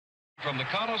From the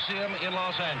Coliseum in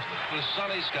Los Angeles, with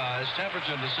sunny skies,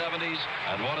 temperature in the 70s,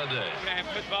 and what a day.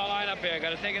 Football line up here.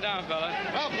 Got to take it down, fella.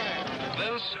 Well played.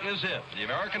 This is it, the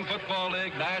American Football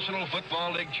League National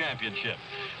Football League Championship.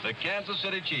 The Kansas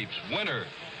City Chiefs, winner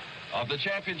of the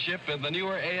championship in the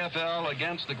newer AFL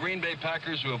against the Green Bay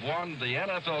Packers, who have won the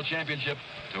NFL championship.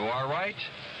 To our right,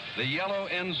 the yellow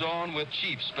end zone with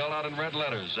Chiefs spelled out in red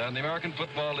letters and the American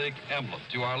Football League emblem.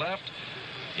 To our left,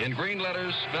 in green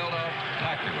letters spelled out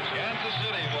Packers. Kansas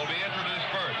City will be introduced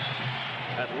first.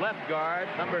 At left guard,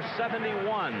 number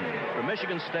 71 from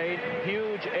Michigan State,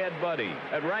 huge Ed Buddy.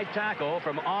 At right tackle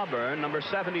from Auburn, number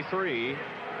 73,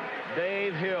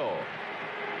 Dave Hill.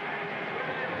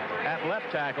 At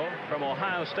left tackle from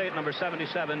Ohio State, number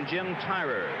 77, Jim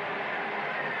Tyrer.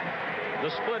 The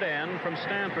split end from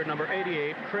Stanford, number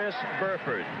 88, Chris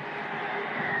Burford.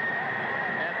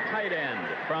 At tight end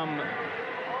from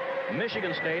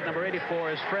Michigan State, number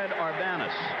 84, is Fred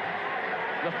Arbanis.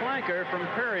 The flanker from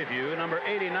Prairie View, number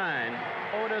 89,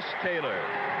 Otis Taylor.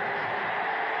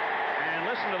 And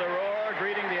listen to the roar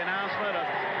greeting the announcement of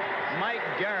Mike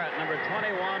Garrett, number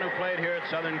 21, who played here at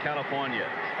Southern California.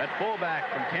 At fullback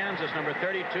from Kansas, number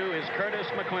 32, is Curtis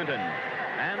McClinton.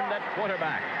 And at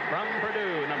quarterback from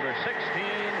Purdue, number 16,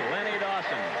 Lenny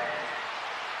Dawson.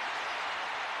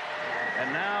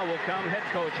 And now will come head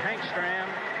coach Hank Stram,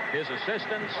 his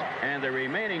assistants, and the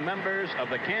remaining members of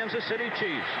the Kansas City Chiefs.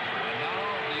 And now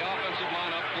the offensive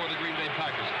lineup for the Green Bay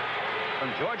Packers.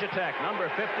 From Georgia Tech, number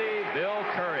 50, Bill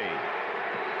Curry.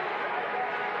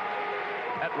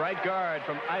 At right guard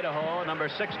from Idaho, number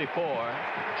 64,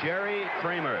 Jerry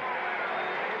Kramer.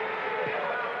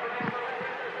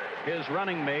 His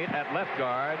running mate at left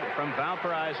guard from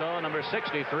Valparaiso, number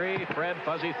 63, Fred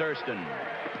Fuzzy Thurston.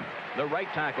 The right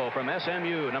tackle from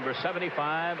SMU, number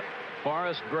 75,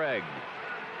 Forrest Gregg.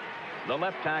 The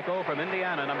left tackle from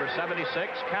Indiana, number 76,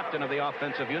 captain of the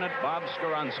offensive unit, Bob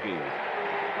Skoronski.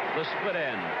 The split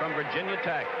end from Virginia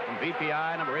Tech, from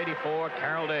VPI, number 84,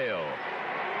 Carroll Dale.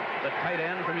 The tight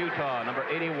end from Utah, number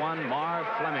 81, Marv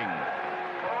Fleming.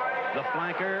 The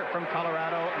flanker from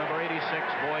Colorado, number 86,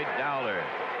 Boyd Dowler.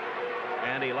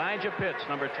 And Elijah Pitts,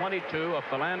 number 22 of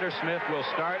Philander Smith, will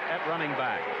start at running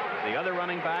back. The other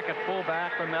running back at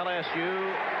fullback from LSU,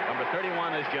 number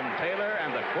 31, is Jim Taylor,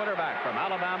 and the quarterback from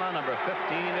Alabama, number 15,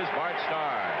 is Bart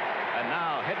Starr. And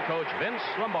now head coach Vince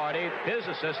Lombardi, his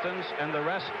assistants, and the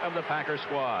rest of the Packer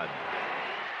squad.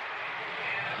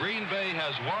 Green Bay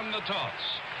has won the toss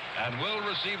and will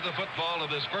receive the football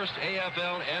of this first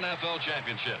AFL-NFL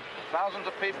championship. Thousands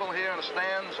of people here in the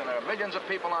stands, and there are millions of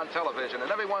people on television,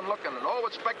 and everyone looking, and all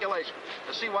with speculation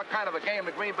to see what kind of a game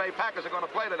the Green Bay Packers are going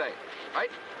to play today. Right?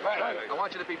 Right. I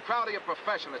want you to be proud of your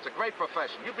profession. It's a great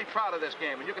profession. You be proud of this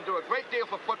game, and you can do a great deal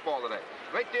for football today.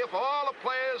 Great deal for all the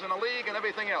players in the league and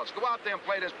everything else. Go out there and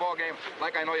play this ball game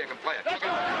like I know you can play it. Let's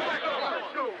go.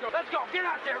 Let's go. Get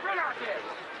out there. Run out there.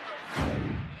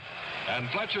 And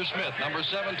Fletcher Smith, number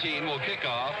 17, will kick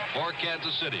off for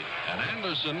Kansas City. And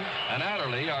Anderson and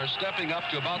Adderley are stepping up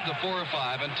to about the 4 or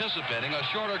 5, anticipating a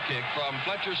shorter kick from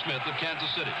Fletcher Smith of Kansas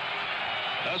City.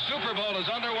 The Super Bowl is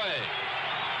underway,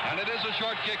 and it is a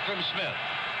short kick from Smith.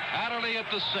 Adderley at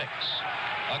the 6,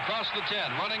 across the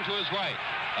 10, running to his right,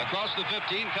 across the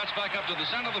 15, cuts back up to the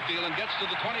center of the field and gets to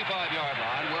the 25-yard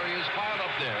line, where he is piled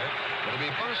up there. It'll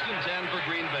be 1st and 10 for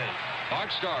Green Bay. Bart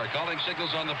Starr calling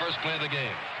signals on the first play of the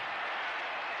game.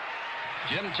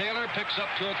 Jim Taylor picks up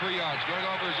 2 or 3 yards, going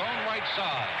over his own right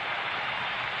side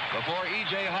before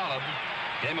E.J. Holland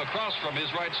came across from his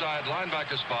right side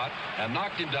linebacker spot and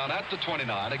knocked him down at the 29.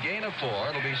 A gain of 4.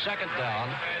 It'll be 2nd down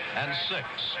and 6.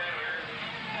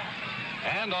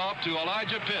 And off to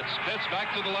Elijah Pitts. Pitts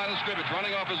back to the line of scrimmage,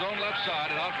 running off his own left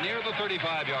side and out near the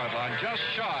 35-yard line, just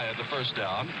shy of the 1st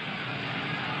down.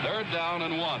 3rd down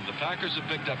and 1. The Packers have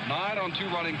picked up 9 on 2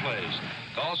 running plays.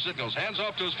 Call signals. Hands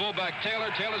off to his fullback,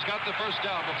 Taylor. Taylor's got the 1st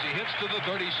down, but he hits to the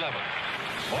 37.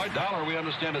 Boyd Dowler, we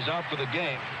understand, is out for the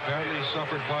game. Apparently he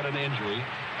suffered quite an injury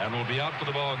and will be out for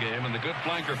the ball game. And the good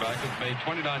flanker back, who's made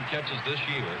 29 catches this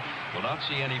year, will not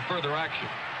see any further action.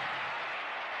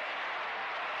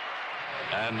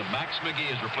 And Max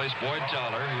McGee has replaced Boyd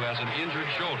Dowler, who has an injured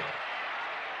shoulder.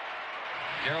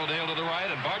 Carroll Dale to the right,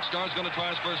 and Bart Starr's going to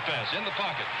try his first pass. In the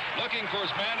pocket, looking for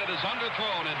his man. It is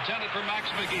underthrown, intended for Max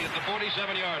McGee at the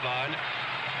 47-yard line.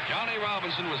 Johnny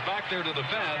Robinson was back there to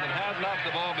defend, and had not the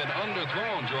ball been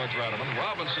underthrown, George Rademan,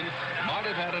 Robinson might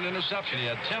have had an interception. He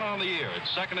had 10 on the year.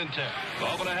 It's 2nd and 10.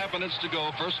 12.5 minutes to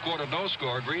go. First quarter, no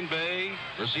score. Green Bay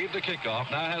received the kickoff.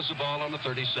 Now has the ball on the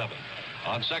 37.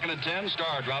 On 2nd and 10,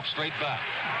 Starr drops straight back.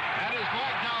 And is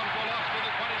dragged down for a loss to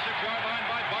the 26-yard line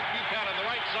by Buck Buchanan, the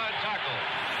right side tackle.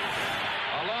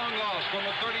 A long loss from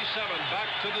the 37 back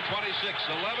to the 26,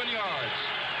 11 yards.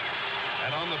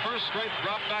 And on the first straight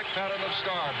drop back pattern of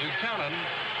Starr, Buchanan,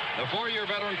 the 4-year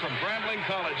veteran from Grambling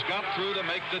College, got through to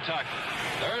make the tackle.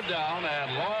 Third down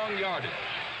and long yardage.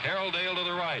 Harold Dale to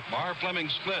the right. Mar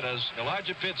Fleming split as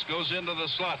Elijah Pitts goes into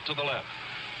the slot to the left.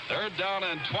 Third down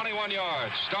and 21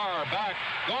 yards. Starr back,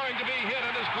 going to be hit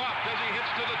and is dropped as he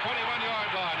hits to the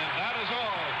 21-yard line. And that is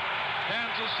all.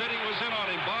 Kansas City was in on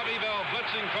him. Bobby Bell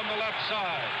blitzing from the left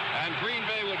side. And Green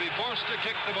Bay will be forced to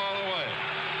kick the ball away.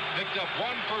 Picked up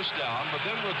one first down, but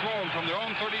then were thrown from their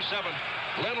own 37.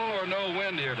 Little or no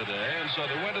wind here today, and so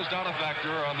the wind is not a factor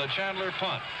on the Chandler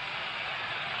punt.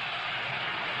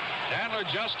 Chandler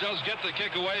just does get the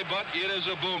kick away, but it is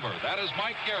a boomer. That is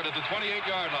Mike Garrett at the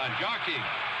 28-yard line. Jockey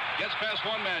gets past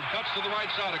one man, cuts to the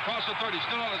right side, across the 30,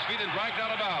 still on his feet and dragged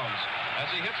out of bounds as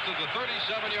he hits to the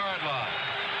 37-yard line.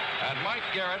 And Mike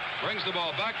Garrett brings the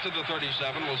ball back to the 37,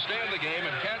 will stay in the game,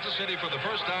 and Kansas City for the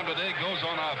first time today goes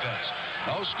on offense.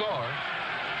 No score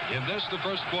in this, the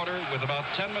first quarter, with about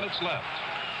 10 minutes left.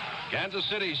 Kansas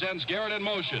City sends Garrett in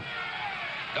motion.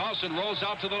 Dawson rolls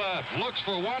out to the left, looks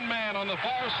for one man on the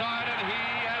far side, and he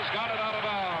has got it out of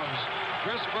bounds.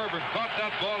 Chris Herbert caught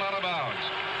that ball out of bounds.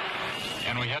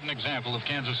 And we had an example of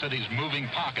Kansas City's moving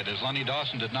pocket as Lenny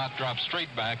Dawson did not drop straight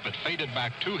back, but faded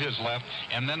back to his left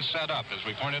and then set up. As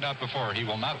we pointed out before, he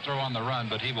will not throw on the run,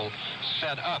 but he will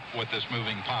set up with this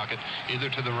moving pocket, either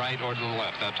to the right or to the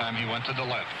left. That time he went to the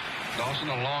left. Dawson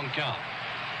a long count.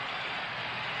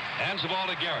 Hands the ball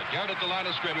to Garrett. Garrett at the line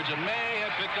of scrimmage and may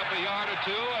have picked up a yard or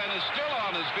two and is still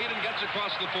on his feet and gets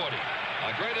across the 40.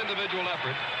 A great individual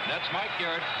effort. That's Mike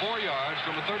Garrett, 4 yards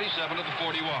from the 37 to the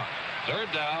 41.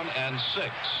 Third down and 6.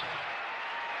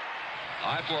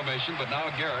 High formation, but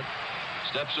now Garrett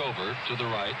steps over to the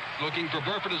right, looking for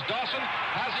Burford as Dawson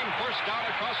has him first down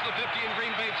across the 50 in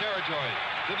Green Bay territory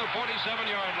to the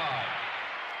 47-yard line.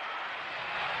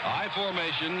 High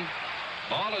formation.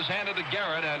 Ball is handed to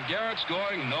Garrett, and Garrett's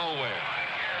going nowhere.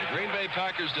 The Green Bay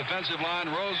Packers defensive line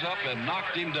rose up and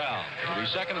knocked him down. It'll be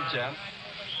 2nd and 10.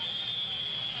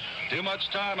 Too much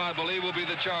time, I believe, will be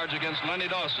the charge against Lenny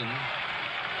Dawson,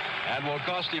 and will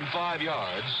cost him 5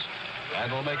 yards,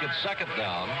 and will make it 2nd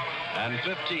down and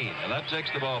 15. And that takes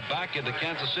the ball back into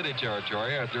Kansas City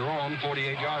territory at their own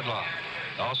 48-yard line.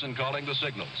 Dawson calling the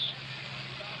signals.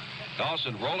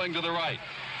 Dawson rolling to the right.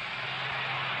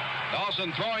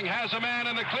 Dawson throwing, has a man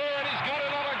in the clear, and he's got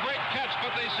another great catch,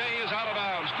 but they say he is out of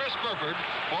bounds. Chris Burford,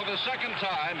 for the 2nd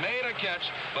time, made a catch,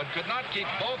 but could not keep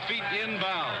both feet in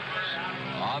bounds.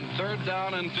 On 3rd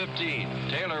down and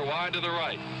 15, Taylor wide to the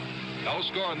right. No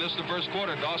score in this, the first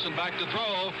quarter. Dawson back to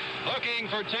throw, looking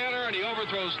for Taylor, and he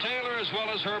overthrows Taylor as well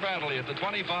as Herb Adderley at the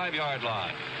 25-yard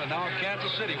line. And now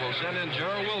Kansas City will send in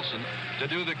Gerald Wilson to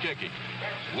do the kicking.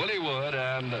 Willie Wood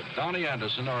and Donnie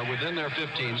Anderson are within their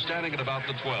 15, standing at about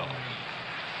the 12.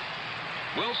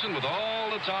 Wilson, with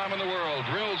all the time in the world,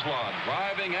 drills one,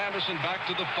 driving Anderson back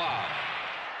to the 5.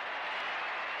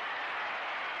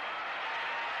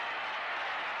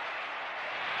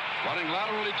 Running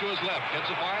laterally to his left, gets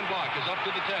a fine block, is up to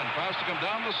the 10, tries to come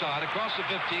down the side, across the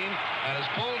 15, and is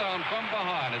pulled down from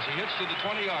behind as he hits to the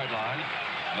 20-yard line.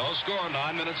 No score,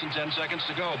 9 minutes and 10 seconds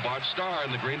to go. Bart Starr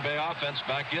in the Green Bay offense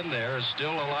back in there is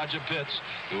still Elijah Pitts,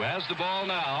 who has the ball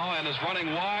now and is running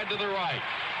wide to the right.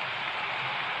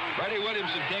 Freddie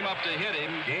Williamson came up to hit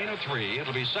him, gain of 3.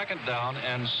 It'll be 2nd down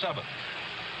and 7.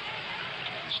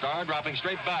 Starr dropping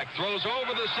straight back, throws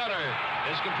over the center,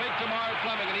 is complete to Mar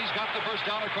Fleming, and he's got the first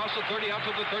down across the 30 out to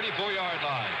the 34-yard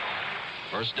line.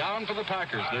 First down for the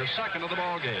Packers, their 2nd of the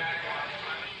ball game.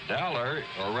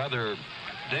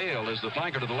 Dale is the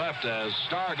flanker to the left as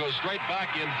Starr goes straight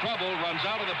back in trouble, runs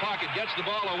out of the pocket, gets the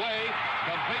ball away,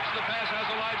 completes the pass, has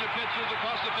Elijah Pitts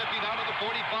across the 50 down to the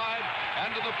 45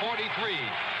 and to the 43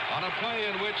 on a play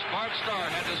in which Bart Starr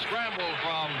had to scramble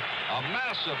from a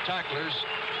mass of tacklers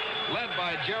led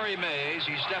by Jerry Mays.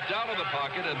 He stepped out of the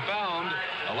pocket and found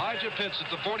Elijah Pitts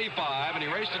at the 45, and he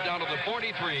raced it down to the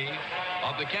 43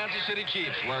 of the Kansas City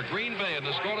Chiefs, where Green Bay in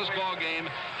the scoreless ball game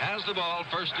has the ball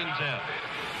 1st and 10.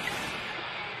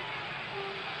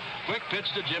 Quick pitch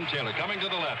to Jim Taylor, coming to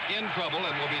the left, in trouble,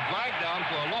 and will be dragged down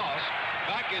for a loss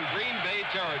back in Green Bay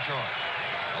territory.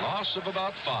 A loss of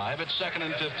about 5 at 2nd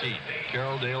and 15.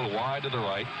 Carroll Dale wide to the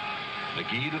right,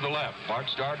 McGee to the left. Bart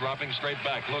Starr dropping straight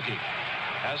back, looking.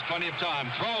 Has plenty of time,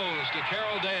 throws to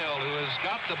Carroll Dale, who has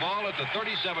got the ball at the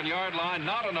 37-yard line.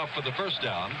 Not enough for the first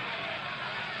down.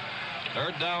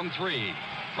 3rd down 3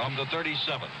 from the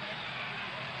 37.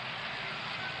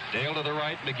 Dale to the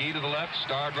right, McGee to the left.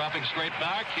 Starr dropping straight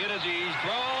back, hit as he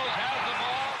throws, has the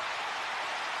ball.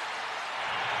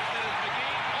 It is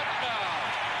McGee, touchdown.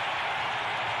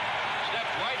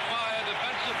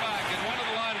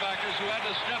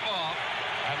 to step off,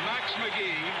 and Max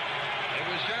McGee, it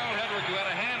was Gerald Hedrick who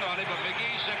had a hand on him, but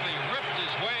McGee simply ripped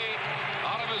his way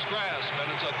out of his grasp,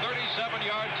 and it's a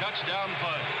 37-yard touchdown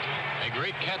play. A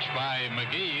great catch by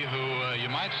McGee, who you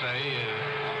might say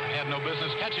had no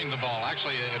business catching the ball.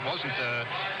 Actually, it wasn't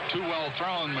too well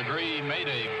thrown. McGee made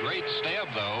a great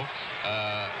stab, though,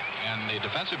 and the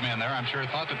defensive man there, I'm sure,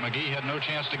 thought that McGee had no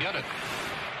chance to get it.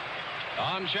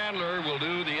 Don Chandler will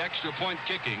do the extra point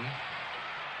kicking.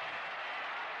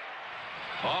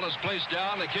 Ball is placed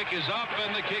down, the kick is up,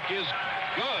 and the kick is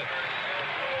good.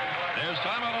 There's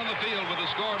timeout on the field with the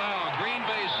score now. Green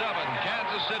Bay 7,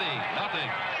 Kansas City nothing.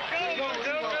 Go,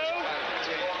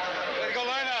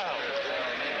 line out.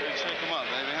 Shake him up,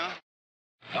 baby, huh?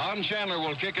 Don Chandler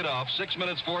will kick it off. 6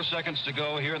 minutes, 4 seconds to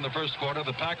go here in the first quarter.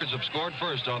 The Packers have scored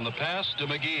first on the pass to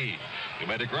McGee. He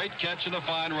made a great catch and a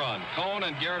fine run. Cohn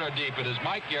and Garrett are deep. It is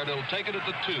Mike Garrett who will take it at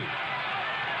the 2.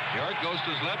 Garrett goes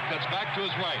to his left, cuts back to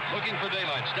his right, looking for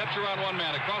daylight, steps around one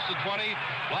man across the 20.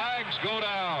 Flags go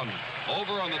down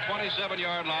over on the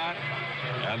 27-yard line,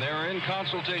 and they're in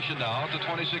consultation now at the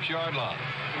 26-yard line.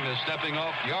 They're stepping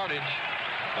off yardage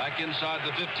back inside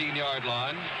the 15-yard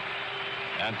line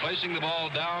and placing the ball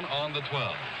down on the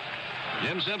 12.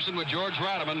 Jim Simpson with George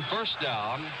Radaman, first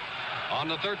down on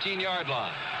the 13-yard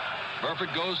line.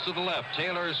 Burford goes to the left.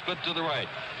 Taylor is split to the right.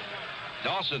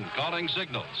 Dawson calling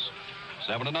signals.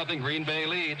 7-0, Green Bay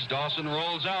leads. Dawson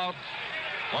rolls out.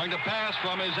 Going to pass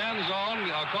from his end zone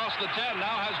across the 10.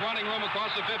 Now has running room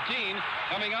across the 15.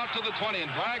 Coming out to the 20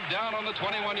 and dragged down on the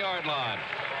 21-yard line.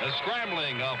 The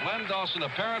scrambling of Len Dawson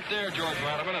apparent there, George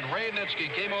Radaman, and Ray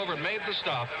Nitschke came over and made the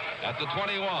stop at the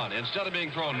 21. Instead of being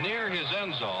thrown near his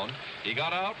end zone, he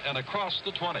got out and across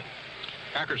the 20.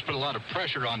 Packers put a lot of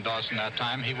pressure on Dawson that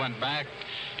time. He went back,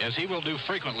 as he will do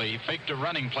frequently. He faked a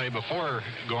running play before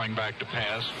going back to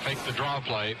pass, faked the draw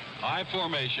play. High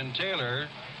formation. Taylor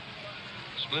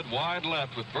split wide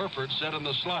left with Burford set in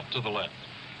the slot to the left.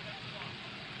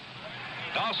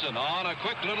 Dawson on a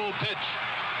quick little pitch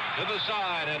to the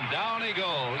side, and down he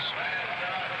goes.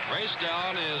 Race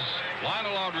down is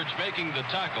Lionel Aldridge making the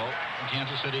tackle.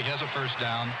 Kansas City has a first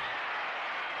down.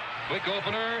 Quick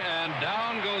opener, and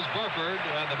down goes Burford,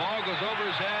 and the ball goes over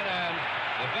his head, and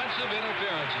defensive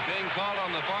interference is being called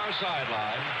on the far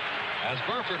sideline as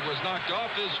Burford was knocked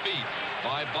off his feet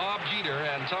by Bob Jeter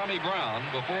and Tommy Brown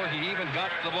before he even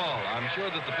got the ball. I'm sure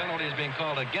that the penalty is being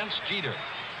called against Jeter.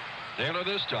 Taylor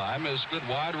this time is split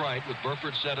wide right with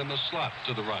Burford set in the slot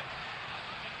to the right.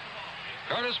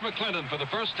 Curtis McClendon, for the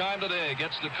first time today,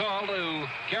 gets the call to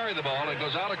carry the ball and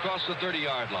goes out across the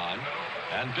 30-yard line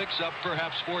and picks up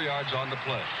perhaps 4 yards on the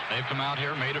play. They've come out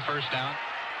here, made a first down.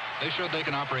 They showed they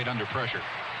can operate under pressure.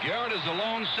 Garrett is a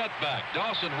lone setback.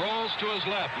 Dawson rolls to his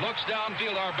left, looks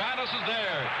downfield. Arbanis is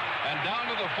there, and down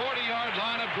to the 40-yard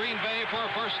line of Green Bay for a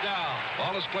first down.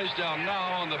 Ball is placed down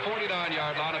now on the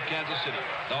 49-yard line of Kansas City.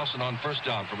 Dawson on first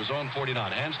down from his own 49.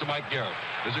 Hands to Mike Garrett.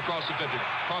 Is across the 50,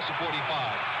 across the 45,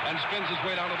 and spins his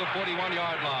way down to the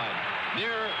 41-yard line.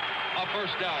 Near a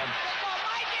first down.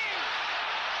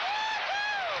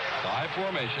 High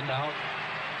formation now.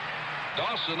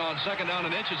 Dawson on second down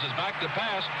and inches is back to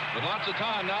pass with lots of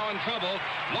time, now in trouble.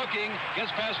 Looking,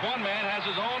 gets past one man, has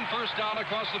his own first down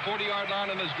across the 40-yard line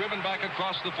and is driven back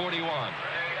across the 41.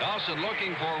 Dawson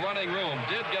looking for running room,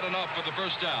 did get enough for the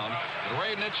first down. But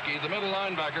Ray Nitschke, the middle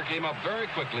linebacker, came up very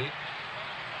quickly.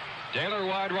 Taylor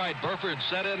wide right, Burford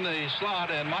set in the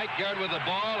slot, and Mike Garrett with the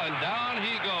ball, and down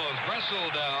he goes.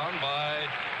 Wrestled down by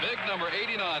big number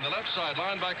 89, the left side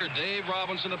linebacker Dave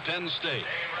Robinson of Penn State.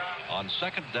 On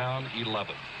second down,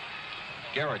 11.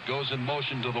 Garrett goes in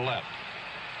motion to the left.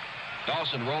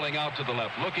 Dawson rolling out to the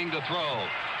left, looking to throw.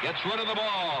 Gets rid of the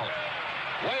ball.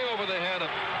 Way over the head of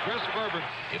Chris Herbert.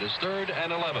 It is 3rd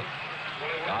and 11.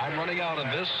 Time running out in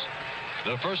this,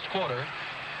 the first quarter.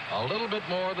 A little bit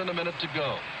more than a minute to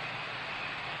go.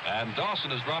 And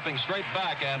Dawson is dropping straight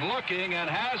back and looking and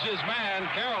has his man,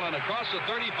 Carolyn, across the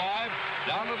 35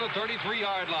 down to the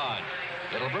 33-yard line.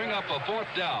 It'll bring up a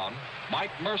 4th down.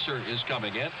 Mike Mercer is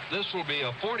coming in. This will be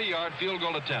a 40-yard field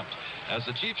goal attempt as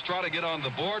the Chiefs try to get on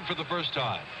the board for the first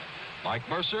time. Mike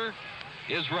Mercer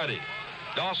is ready.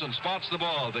 Dawson spots the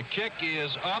ball. The kick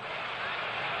is up.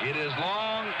 It is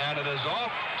long, and it is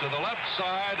off to the left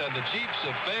side, and the Chiefs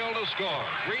have failed to score.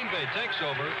 Green Bay takes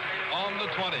over on the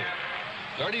 20.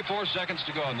 34 seconds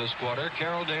to go in this quarter.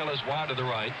 Carroll Dale is wide to the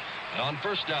right. And on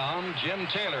first down, Jim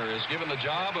Taylor is given the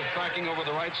job of cracking over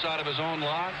the right side of his own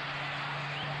line.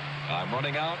 Time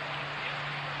running out.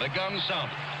 The gun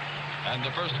sounded, and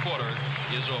the first quarter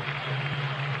is over.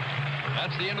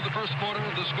 That's the end of the first quarter.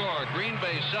 The score, Green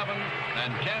Bay 7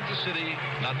 and Kansas City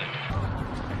nothing.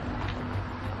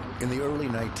 In the early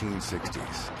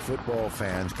 1960s, football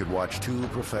fans could watch 2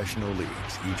 professional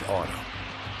leagues each autumn: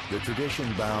 the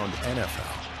tradition-bound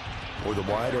NFL or the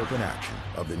wide-open action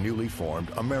of the newly formed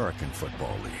American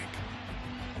Football League.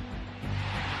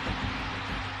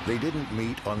 They didn't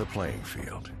meet on the playing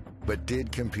field, but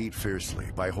did compete fiercely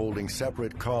by holding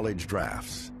separate college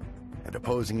drafts and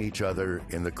opposing each other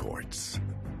in the courts.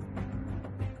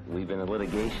 We've been in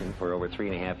litigation for over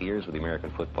 3.5 years with the American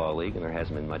Football League, and there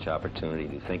hasn't been much opportunity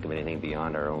to think of anything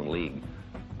beyond our own league.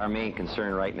 Our main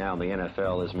concern right now in the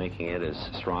NFL is making it as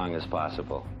strong as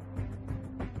possible.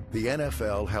 The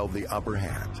NFL held the upper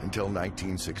hand until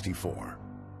 1964,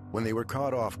 when they were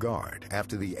caught off guard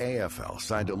after the AFL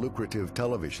signed a lucrative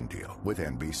television deal with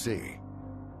NBC.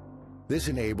 This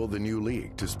enabled the new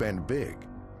league to spend big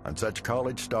on such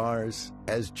college stars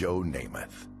as Joe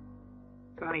Namath.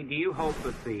 Sonny, do you hope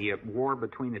that the war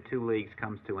between the 2 leagues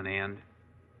comes to an end?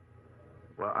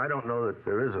 Well, I don't know that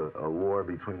there is a war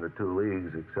between the 2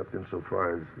 leagues, except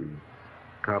insofar as the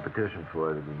competition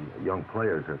for the young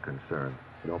players are concerned.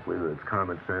 I don't believe that it's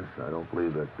common sense. I don't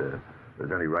believe that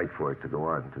there's any right for it to go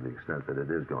on to the extent that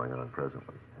it is going on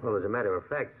presently. Well, as a matter of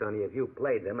fact, Sonny, if you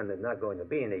played them and there's not going to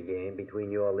be any game between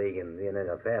your league and the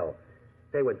NFL,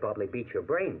 they would probably beat your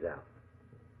brains out.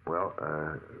 Well,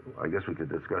 I guess we could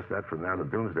discuss that from now to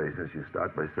doomsday, since you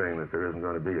start by saying that there isn't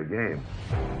going to be a game.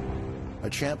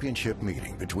 A championship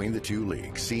meeting between the 2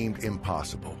 leagues seemed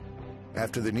impossible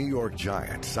after the New York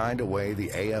Giants signed away the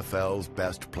AFL's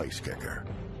best place kicker.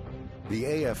 The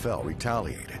AFL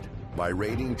retaliated by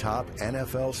rating top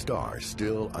NFL stars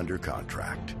still under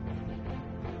contract.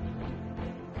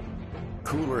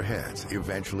 Cooler heads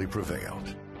eventually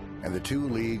prevailed, and the 2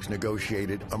 leagues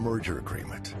negotiated a merger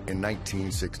agreement in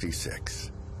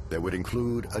 1966 that would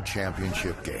include a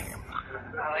championship game.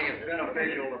 I think it's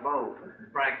beneficial to both,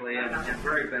 frankly, and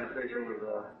very beneficial to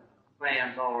the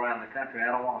fans all around the country.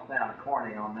 I don't want to sound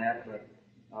corny on that, but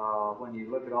when you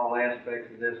look at all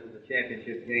aspects of this as a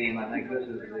championship game, I think this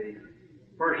is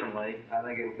personally, I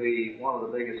think it'll be one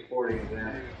of the biggest sporting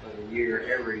events of the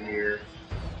year, every year.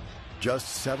 Just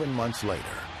 7 months later,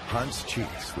 Hunt's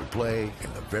Chiefs would play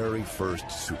in the very first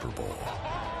Super Bowl.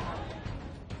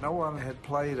 No one had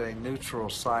played a neutral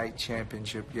site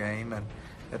championship game, and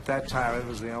at that time it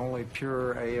was the only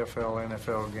pure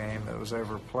AFL-NFL game that was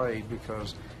ever played,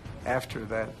 because after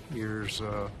that year's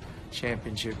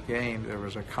championship game there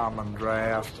was a common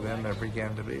draft. Then there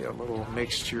began to be a little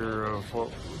mixture of what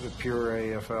the pure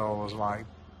AFL was like.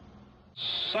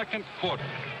 Second quarter.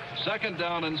 2nd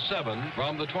down and 7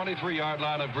 from the 23-yard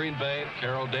line of Green Bay.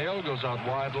 Carroll Dale goes out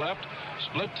wide left,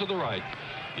 split to the right.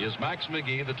 Is Max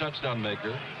McGee, the touchdown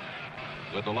maker,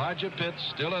 with Elijah Pitts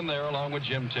still in there along with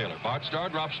Jim Taylor. Bart Starr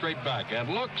drops straight back and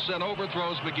looks and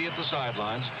overthrows McGee at the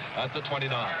sidelines at the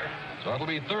 29. So it'll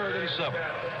be 3rd and 7.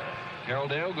 Carroll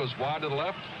Dale goes wide to the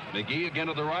left. McGee again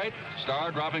to the right.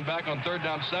 Starr dropping back on 3rd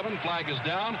down 7. Flag is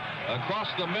down. Across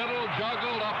the middle,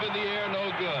 juggled up in the air,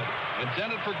 no good.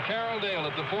 Intended for Carroll Dale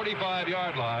at the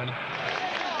 45-yard line. Boy,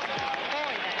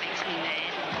 that makes me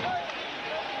mad.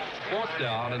 4th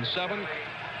down and 7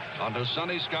 under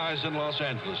sunny skies in Los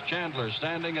Angeles. Chandler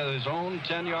standing at his own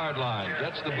 10-yard line.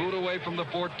 Gets the boot away from the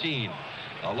 14.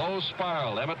 A low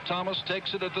spiral. Emmett Thomas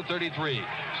takes it at the 33.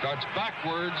 Starts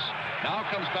backwards. Now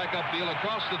comes back upfield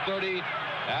across the 30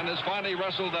 and is finally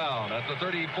wrestled down at the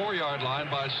 34-yard line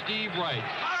by Steve Wright.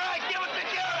 All right, give it to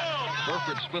Joe!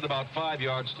 Burford split about 5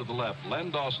 yards to the left.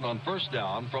 Len Dawson on 1st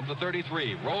down from the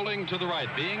 33. Rolling to the right,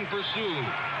 being pursued.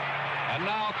 And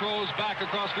now throws back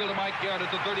across field to Mike Garrett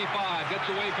at the 35. Gets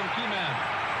away from 2 men.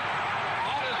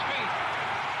 On his feet.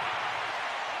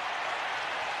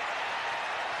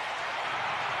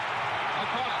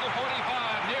 Across the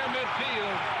 45, near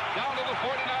midfield. Down to the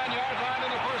 49-yard line,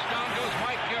 and the 1st down goes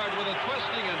Mike Garrett with a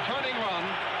twisting and turning run.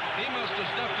 He must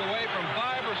have stepped away from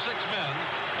 5 or 6 men,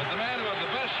 but the man who had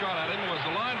the best shot at him was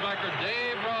the linebacker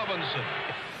Dave Robinson.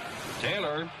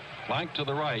 Taylor flanked to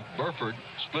the right. Burford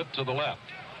split to the left.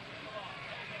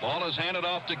 Ball is handed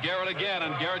off to Garrett again,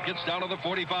 and Garrett gets down to the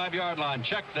 45-yard line.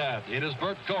 Check that. It is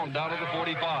Bert Cohn down to the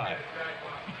 45.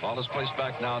 Ball is placed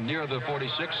back now near the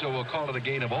 46, so we'll call it a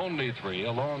gain of only 3,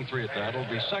 a long 3 at that. It'll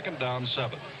be 2nd down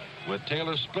 7, with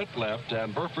Taylor split left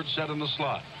and Burford set in the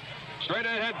slot. Straight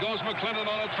ahead goes McClendon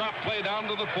on a trap play down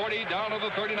to the 40, down to the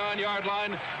 39-yard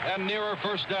line, and nearer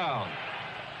 1st down.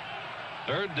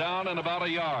 3rd down and about a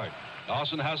yard.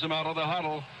 Dawson has him out of the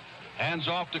huddle. Hands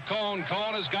off to Cohn.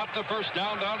 Cohn has got the 1st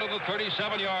down to the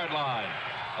 37-yard line.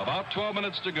 About 12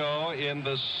 minutes to go in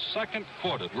the 2nd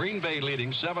quarter. Green Bay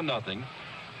leading 7-0.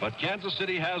 But Kansas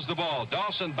City has the ball.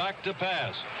 Dawson back to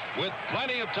pass with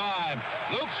plenty of time.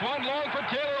 Loops one long for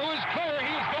Taylor, who is clear.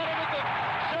 He's got it at the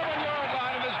 7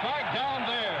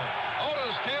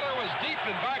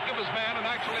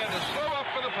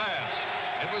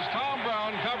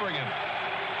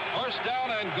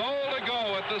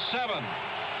 7.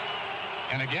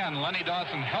 And again, Lenny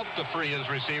Dawson helped to free his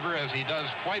receiver, as he does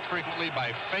quite frequently,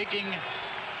 by faking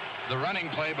the running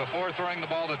play before throwing the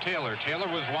ball to Taylor. Taylor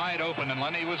was wide open, and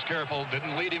Lenny was careful,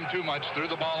 didn't lead him too much, threw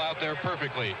the ball out there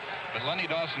perfectly. But Lenny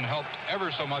Dawson helped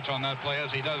ever so much on that play,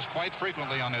 as he does quite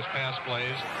frequently on his pass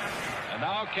plays. And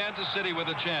now Kansas City with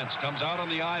a chance. Comes out on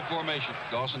the I formation.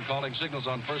 Dawson calling signals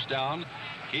on first down.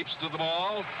 Keeps to the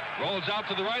ball. Rolls out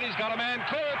to the right. He's got a man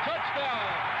clear.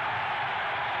 Touchdown!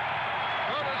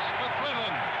 Curtis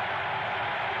McClinton.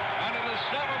 And it is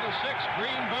 7-6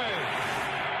 Green Bay.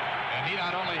 And he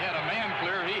not only had a man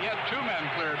clear, he had two men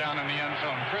clear down in the end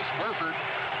zone. Chris Burford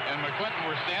and McClinton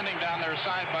were standing down there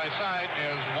side by side,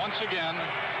 as once again,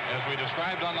 as we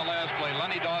described on the last play,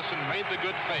 Lenny Dawson made the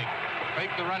good fake.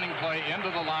 Faked the running play into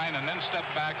the line and then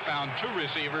stepped back, found two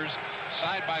receivers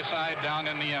side by side down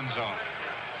in the end zone.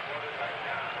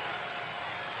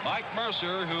 Mike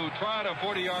Mercer, who tried a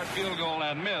 40-yard field goal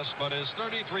and missed, but is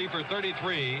 33 for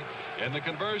 33 in the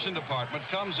conversion department,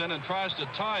 comes in and tries to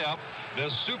tie up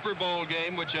this Super Bowl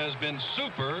game, which has been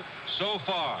super so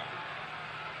far.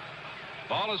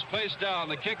 Ball is placed down.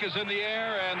 The kick is in the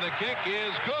air, and the kick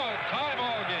is good. Tie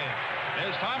ball game.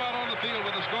 There's timeout on the field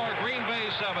with the score: Green Bay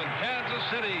 7, Kansas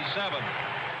City 7.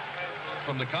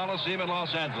 From the Coliseum in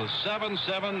Los Angeles,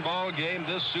 7-7 ball game,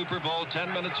 this Super Bowl.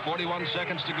 10 minutes, 41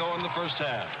 seconds to go in the first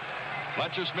half.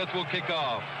 Fletcher Smith will kick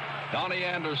off. Donnie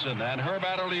Anderson and Herb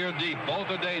Adderley are deep. Both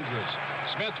are dangerous.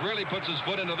 Smith really puts his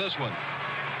foot into this one.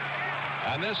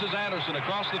 And this is Anderson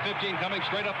across the 15, coming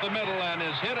straight up the middle, and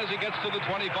is hit as he gets to the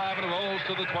 25 and rolls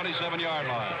to the 27-yard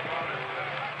line.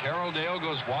 Carroll Dale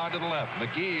goes wide to the left.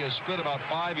 McGee is split about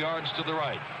 5 yards to the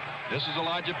right. This is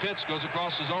Elijah Pitts, goes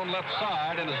across his own left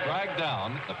side and is dragged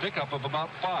down. A pickup of about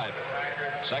 5.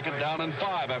 Second down and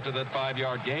 5 after that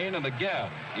 5-yard gain. And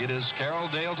again, it is Carroll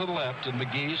Dale to the left and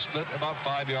McGee split about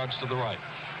 5 yards to the right.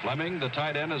 Fleming, the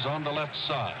tight end, is on the left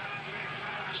side.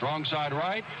 Strong side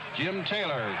right. Jim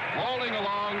Taylor rolling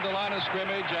along the line of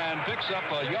scrimmage and picks up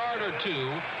a yard or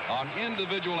two on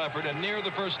individual effort and near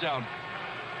the first down.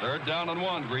 Third down and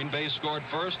 1. Green Bay scored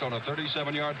first on a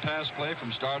 37-yard pass play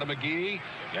from Starr to McGee.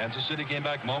 Kansas City came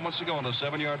back moments ago on a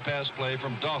 7-yard pass play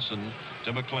from Dawson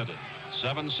to McClinton.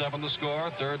 7-7 the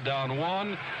score. Third down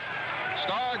 1.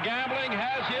 Starr gambling,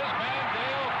 has his man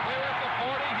Dale clear at the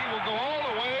 40. He will go all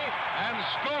the way and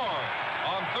score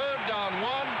on third down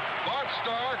 1. Bart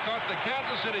Starr caught the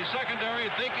Kansas City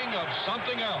secondary thinking of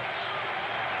something else.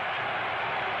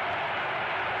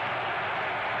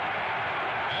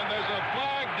 And there's a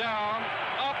flag down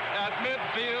up at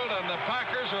midfield, and the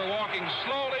Packers are walking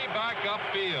slowly back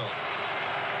upfield.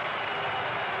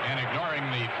 And ignoring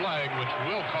the flag, which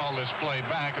will call this play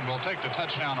back and will take the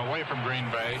touchdown away from Green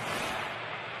Bay.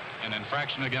 An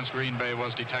infraction against Green Bay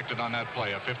was detected on that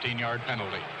play, a 15-yard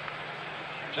penalty.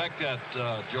 Check that,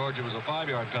 George. It was a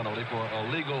 5-yard penalty for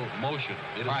illegal motion.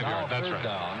 It is 5 now yard, that's third right.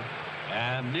 down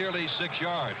and nearly 6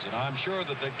 yards. And I'm sure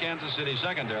that the Kansas City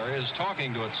secondary is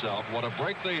talking to itself what a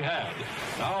break they had.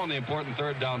 Now on the important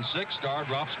third down 6, Starr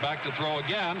drops back to throw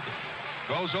again.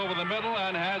 Goes over the middle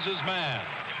and has his man.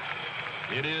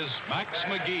 It is Max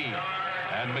McGee.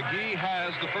 And McGee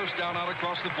has the first down out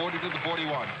across the 40 to the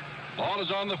 41. Ball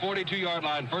is on the 42-yard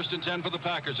line. First and 10 for the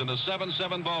Packers in a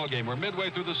 7-7 ball game. We're midway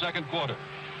through the second quarter.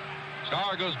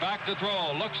 Starr goes back to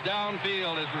throw, looks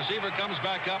downfield. His receiver comes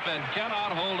back up and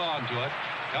cannot hold on to it.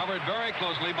 Covered very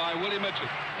closely by Willie Mitchell.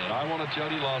 And I want to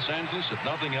tell you, Los Angeles, if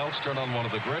nothing else, turn on one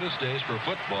of the greatest days for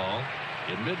football.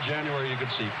 In mid-January, you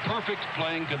could see perfect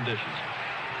playing conditions.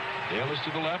 Dale is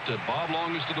to the left and Bob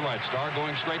Long is to the right. Starr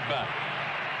going straight back.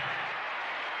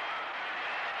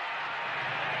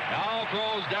 Now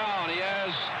throws down. He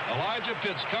has Elijah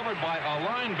Pitts covered by a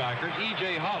linebacker,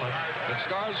 E.J. Hollett, but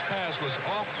Starr's pass was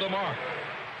off the mark.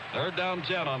 Third down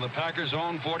 10 on the Packers'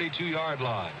 own 42-yard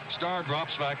line. Starr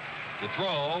drops back to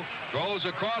throw, throws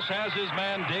across, has his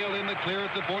man Dale in the clear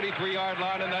at the 43-yard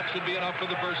line, and that should be enough for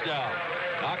the first down.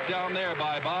 Knocked down there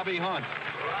by Bobby Hunt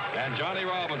and Johnny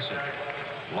Robinson.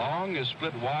 Long is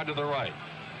split wide to the right.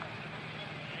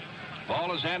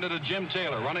 Ball is handed to Jim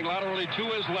Taylor, running laterally to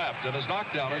his left, and is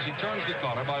knocked down as he turns the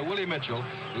corner by Willie Mitchell,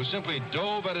 who simply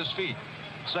dove at his feet.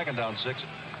 Second down 6.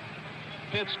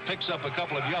 Pitts picks up a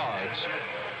couple of yards.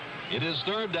 It is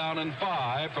third down and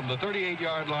 5 from the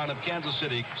 38-yard line of Kansas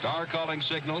City. Starr calling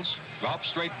signals, drops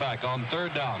straight back on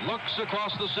third down, looks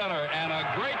across the center, and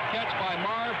a great catch by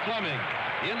Marv Fleming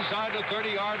inside the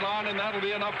 30-yard line, and that'll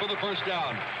be enough for the first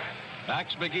down.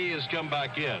 Max McGee has come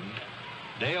back in.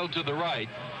 Dale to the right.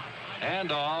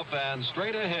 Hand off, and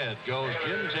straight ahead goes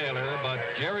Jim Taylor, but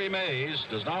Jerry Mays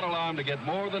does not allow him to get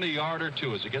more than a yard or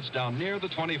two as he gets down near the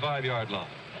 25-yard line.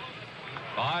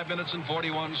 5 minutes and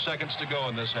 41 seconds to go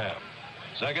in this half.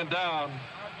 Second down.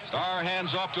 Starr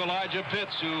hands off to Elijah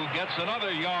Pitts, who gets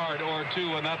another yard or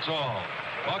two, and that's all.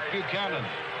 Buck Buchanan,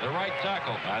 the right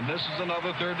tackle. And this is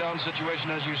another third down situation,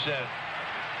 as you said.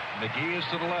 McGee is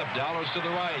to the left, Dowler's to the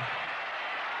right.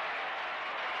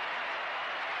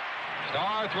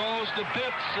 Starr throws to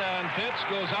Pitts, and Pitts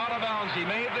goes out of bounds. He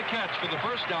made the catch for the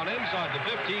first down inside the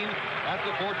 15 at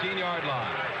the 14-yard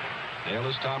line.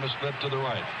 Nayless Thomas split to the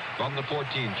right. From the 14,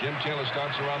 Jim Taylor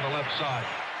starts around the left side.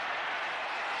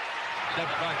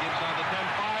 Steps back inside the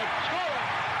 10-5. Score!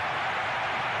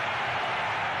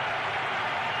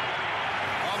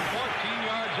 From 14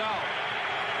 yards out.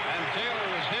 And Taylor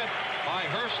was hit by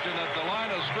Hurston at the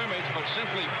line of scrimmage, but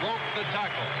simply broke the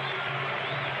tackle.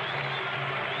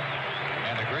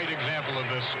 And a great example of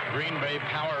this Green Bay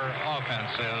power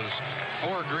offense is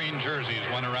 4 green jerseys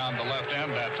went around the left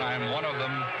end that time, one of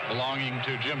them belonging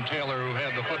to Jim Taylor, who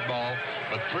had the football,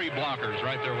 but 3 blockers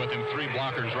right there with him, 3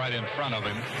 blockers right in front of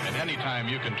him. And anytime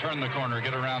you can turn the corner,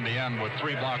 get around the end with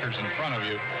 3 blockers in front of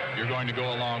you, you're going to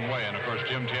go a long way. And of course,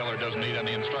 Jim Taylor doesn't need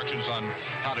any instructions on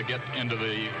how to get into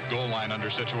the goal line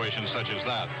under situations such as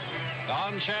that.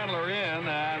 Don Chandler in,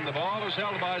 and the ball is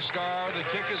held by Starr. The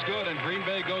kick is good, and Green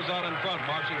Bay goes out in front,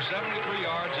 marching 73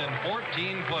 yards in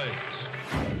 14 plays.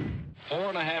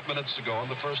 4.5 minutes to go in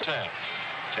the first half.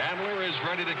 Chandler is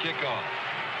ready to kick off.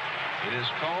 It is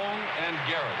Cone and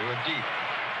Garrett who are deep.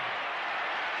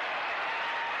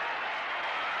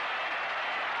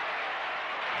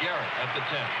 Garrett at the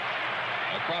 10.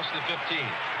 Across the 15.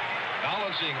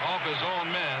 Balancing off his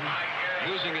own men,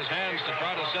 using his hands to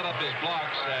try to set up his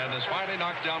blocks, and is finally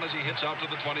knocked down as he hits out to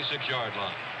the 26-yard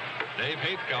line. Dave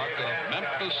Haythcock of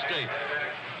Memphis State.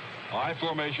 I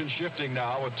formation shifting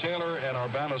now with Taylor and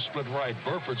Urbana split right.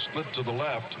 Burford split to the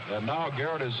left, and now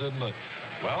Garrett is in the...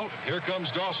 Well, here comes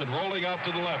Dawson rolling out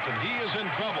to the left, and he is in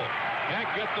trouble.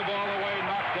 Can't get the ball away,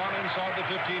 knocked down inside the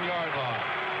 15-yard line.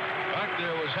 Back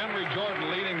there was Henry Jordan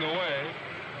leading the way.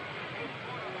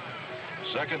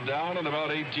 Second down and about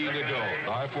 18 to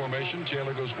go. I formation,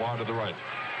 Taylor goes wide to the right.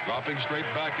 Dropping straight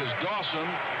back is Dawson.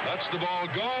 Lets the ball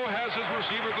go. Has his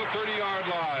receiver at the 30-yard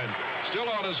line. Still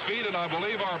on his feet, and I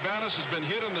believe Arbanis has been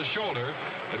hit in the shoulder.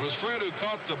 It was Fred who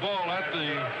caught the ball at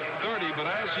the 30, but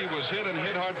as he was hit and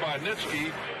hit hard by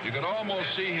Nitsky, you could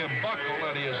almost see him buckle,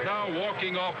 and he is now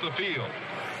walking off the field.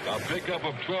 A pickup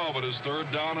of 12 at his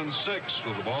third down and 6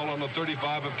 with the ball on the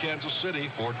 35 of Kansas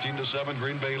City. 14-7,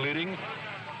 Green Bay leading.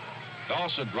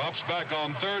 Dawson drops back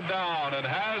on third down and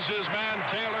has his man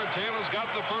Taylor. Taylor's got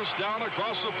the first down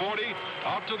across the 40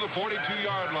 out to the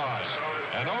 42-yard line.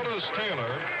 And Otis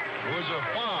Taylor, who is a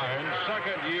fine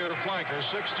second-year flanker,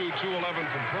 6'2", 211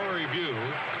 from Prairie View,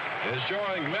 is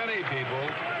showing many people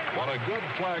what a good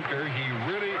flanker he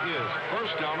really is.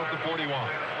 First down at the 41.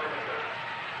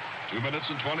 2 minutes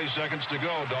and 20 seconds to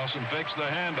go. Dawson fakes the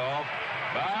handoff.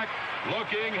 Back,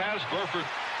 looking, has Burford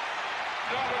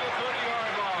down to the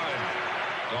 30-yard line.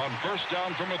 On first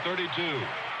down from a 32.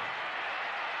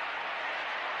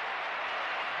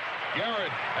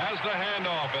 Garrett has the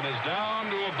handoff and is down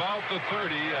to about the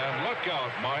 30. And look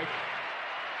out, Mike.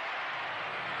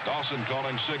 Dawson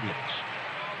calling signals.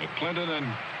 McClinton and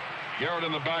Garrett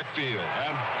in the backfield.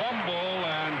 And fumble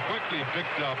and quickly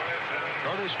picked up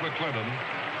Curtis McClinton.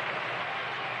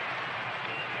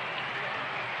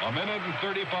 A minute and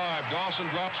 35. Dawson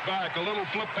drops back. A little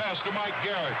flip pass to Mike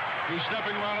Garrett, who's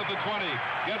stepping around at the 20.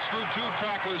 Gets through 2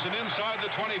 tacklers and inside the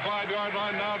 25-yard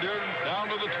line now down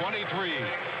to the 23.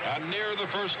 And near the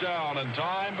first down. And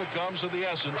time becomes of the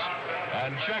essence.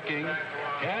 And checking,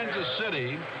 Kansas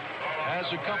City has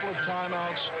a couple of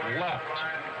timeouts left.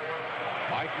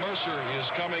 Mike Mercer is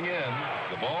coming in.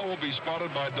 The ball will be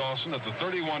spotted by Dawson at the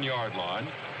 31-yard line.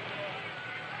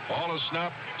 Ball is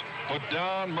snapped. Put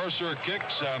down, Mercer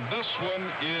kicks, and this one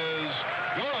is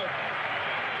good.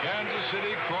 Kansas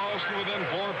City crossed within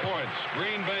 4 points.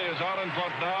 Green Bay is out in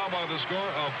front now by the score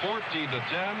of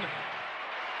 14-10.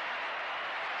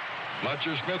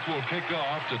 Fletcher Smith will kick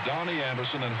off to Donnie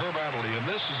Anderson and Herb Adderley, and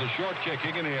this is a short kick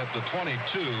hitting at the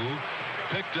 22.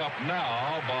 Picked up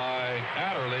now by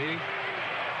Adderley.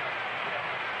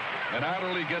 And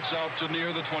Adderley gets out to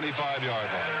near the 25-yard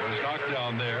line. Was knocked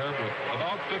down there with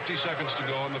about 50 seconds to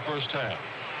go in the first half.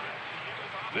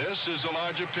 This is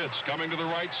Elijah Pitts coming to the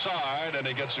right side, and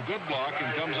he gets a good block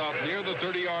and comes out near the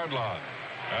 30-yard line.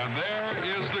 And there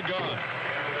is the gun.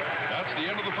 That's the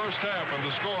end of the first half, and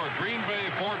the score, Green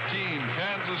Bay 14,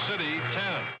 Kansas City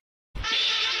 10.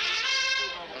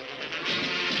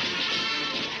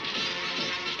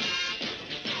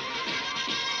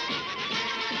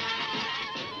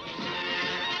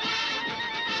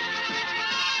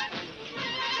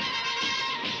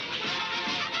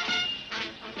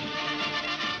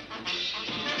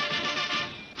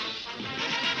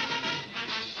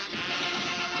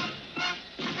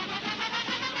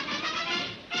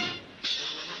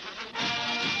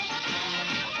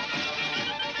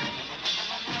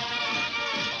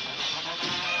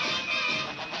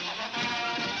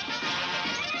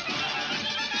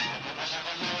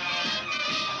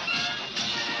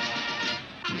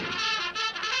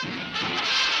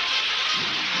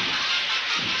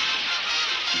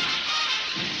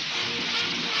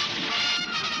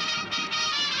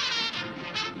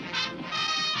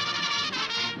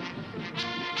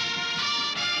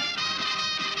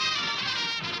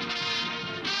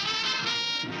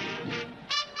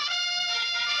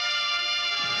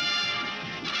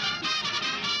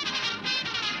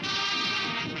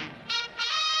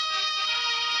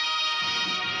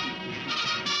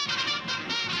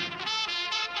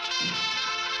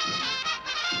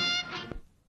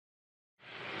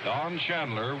 Don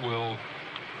Chandler will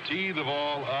tee the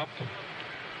ball up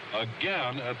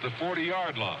again at the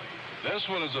 40-yard line. This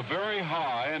one is a very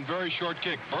high and very short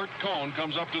kick. Bert Cohn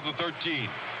comes up to the 13.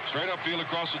 Straight upfield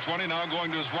across the 20, now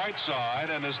going to his right side,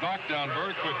 and is knocked down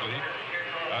very quickly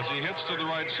as he hits to the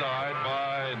right side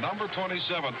by number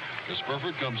 27. As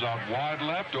Burford comes out wide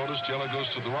left, Otis Taylor goes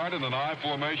to the right in an I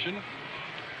formation.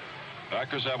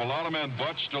 Packers have a lot of men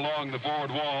bunched along the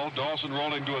forward wall. Dawson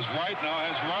rolling to his right, now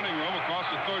has running room across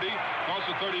the 30, across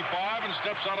the 35, and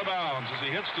steps out of bounds as he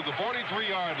hits to the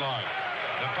 43-yard line.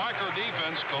 The Packer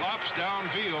defense collapsed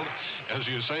downfield. As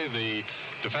you say, the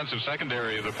defensive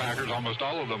secondary of the Packers, almost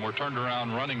all of them were turned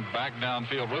around running back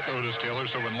downfield with Otis Taylor.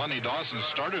 So when Lenny Dawson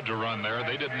started to run there,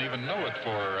 they didn't even know it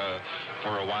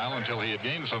for a while until he had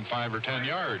gained some 5 or 10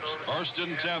 yards. First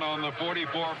and 10 on the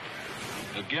 44.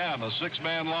 Again, a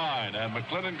 6-man line, and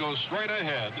McClendon goes straight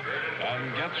ahead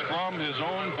and gets from his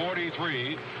own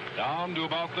 43 down to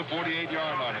about the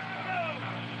 48-yard line.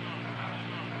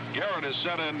 Garrett is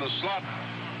set in the slot,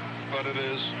 but it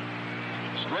is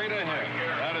straight ahead.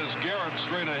 That is Garrett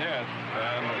straight ahead,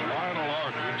 and Lionel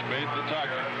Aldridge made the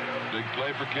tackle. Big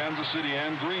play for Kansas City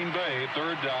and Green Bay.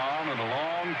 3rd down and a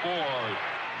long 4.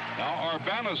 Now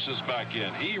Urbanus is back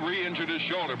in. He re-injured his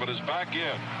shoulder, but is back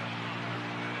in.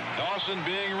 Dawson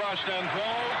being rushed and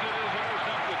throws. It is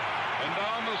intercepted. And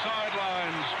down the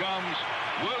sidelines comes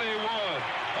Willie Wood.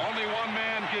 Only one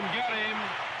man can get him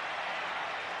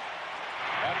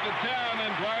at the 10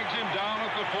 and drags him down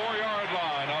at the 4-yard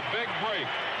line. A big break.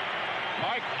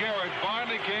 Mike Garrett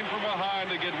finally came from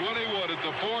behind to get Willie Wood at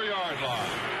the 4-yard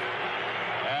line.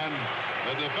 And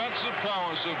the defensive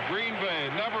prowess of Green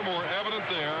Bay never more evident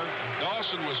there.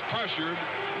 Dawson was pressured,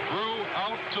 threw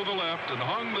out to the left and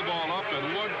hung the ball up,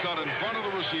 and Wood cut in front of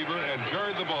the receiver and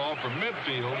carried the ball from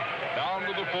midfield down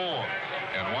to the 4.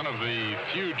 And one of the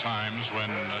few times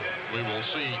when we will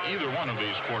see either one of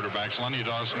these quarterbacks, Lenny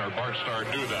Dawson or Bart Starr,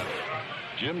 do that.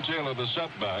 Jim Taylor, the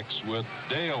setbacks, with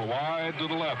Dale wide to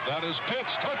the left. That is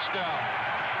Pitts, touchdown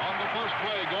on the first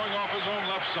play, going off his own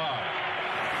left side.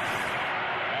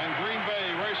 And Green Bay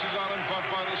races out in front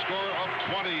by the score of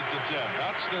 20-10.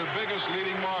 That's their biggest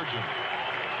leading margin.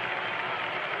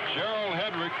 Gerald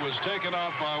Hedrick was taken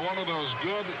out by one of those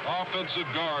good offensive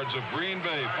guards of Green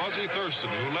Bay, Fuzzy Thurston,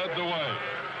 who led the way.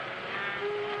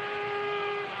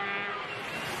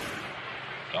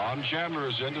 Don Chandler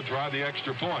is in to try the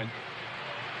extra point.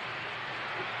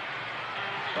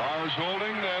 Stars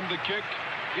holding, and the kick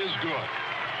is good.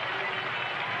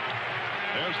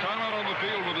 There's timeout on the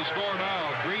field with the score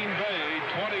now. Green Bay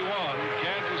 21,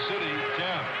 Kansas City 10.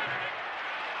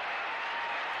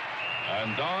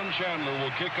 And Don Chandler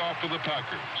will kick off for the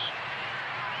Packers.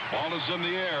 Ball is in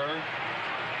the air.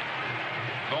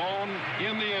 Thrown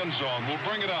in the end zone. Will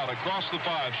bring it out across the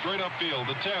 5, straight upfield.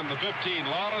 The 10, the 15,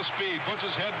 lot of speed. Puts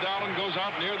his head down and goes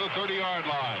out near the 30-yard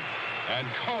line. And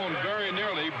Cohn very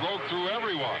nearly broke through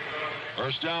everyone.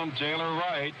 First down, Taylor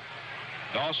right.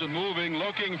 Dawson moving,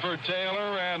 looking for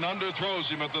Taylor, and underthrows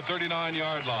him at the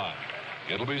 39-yard line.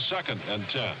 It'll be 2nd and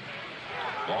 10.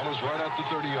 Ball is right at the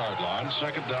 30-yard line.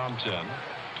 2nd down 10.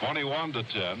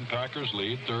 21-10. Packers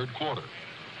lead 3rd quarter.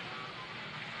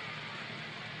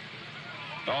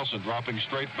 Dawson dropping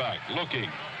straight back, looking.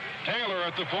 Taylor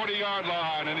at the 40-yard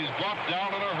line, and he's brought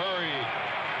down in a hurry.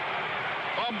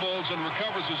 Fumbles and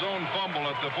recovers his own fumble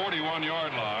at the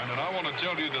 41-yard line. And I want to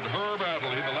tell you that Herb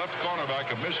Adderley, the left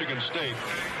cornerback of Michigan State,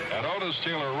 had Otis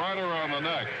Taylor right around the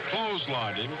neck,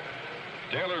 clotheslined him.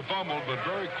 Taylor fumbled, but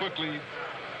very quickly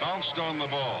bounced on the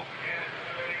ball.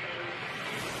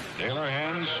 Taylor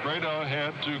hands straight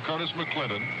ahead to Curtis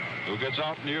McClendon, who gets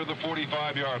out near the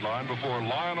 45-yard line before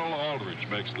Lionel Aldridge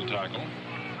makes the tackle.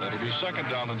 That'll be 2nd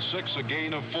down and 6, a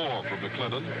gain of 4 for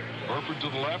McClendon. Burford to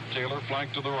the left, Taylor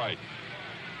flanked to the right.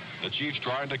 The Chiefs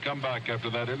trying to come back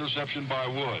after that interception by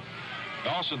Wood.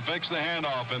 Dawson fakes the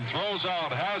handoff and throws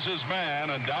out, has his man,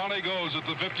 and down he goes at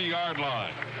the 50-yard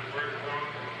line.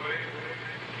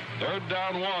 3rd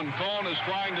down 1. Cohn is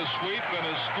trying to sweep and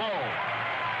is thrown.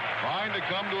 Trying to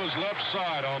come to his left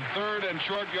side on 3rd and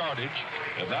short yardage,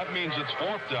 and that means it's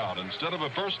 4th down. Instead of a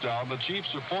 1st down, the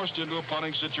Chiefs are forced into a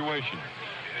punting situation.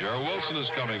 Jarrell Wilson is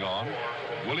coming on.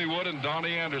 Willie Wood and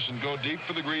Donnie Anderson go deep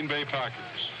for the Green Bay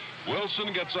Packers.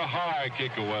 Wilson gets a high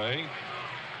kick away.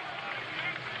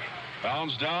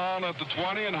 Bounds down at the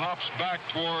 20 and hops back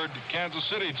toward Kansas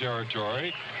City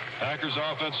territory. Packers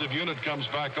offensive unit comes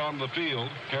back on the field.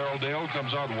 Carroll Dale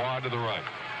comes out wide to the right.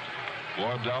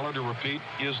 Ward Dollar, to repeat,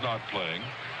 is not playing.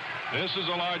 This is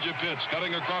Elijah Pitts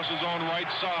cutting across his own right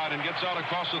side and gets out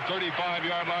across the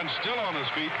 35-yard line, still on his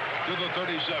feet, to the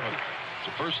 37. It's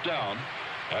a 1st down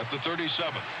at the 37.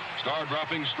 Starr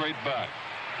dropping straight back.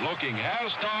 Looking,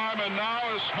 has time, and now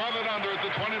is smothered under at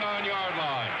the 29-yard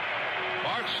line.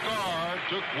 Bart Starr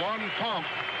took one pump,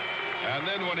 and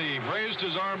then when he raised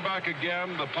his arm back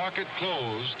again, the pocket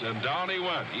closed, and down he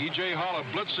went. E.J. Holla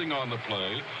blitzing on the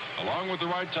play, along with the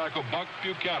right tackle, Buck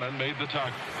Buchanan, made the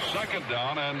tackle. Second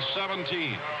down and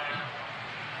 17.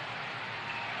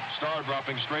 Starr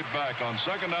dropping straight back on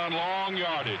second down, long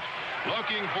yardage.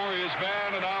 Looking for his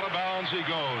man, and out of bounds he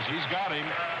goes. He's got him.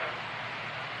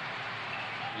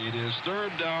 It is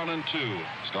third down and 2.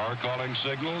 Starr calling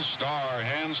signals. Starr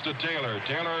hands to Taylor.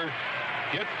 Taylor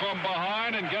hit from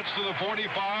behind and gets to the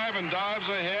 45 and dives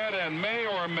ahead and may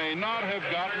or may not have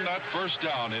gotten that first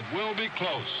down. It will be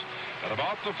close at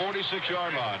about the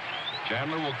 46-yard line.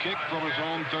 Chandler will kick from his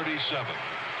own 37.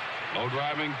 Low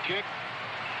driving kick.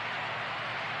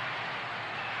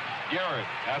 Garrett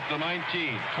at the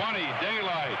 19, 20,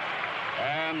 daylight.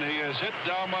 And he is hit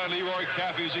down by Leroy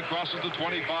Caffey as he crosses the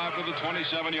 25 to the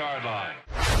 27-yard line.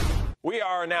 We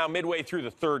are now midway through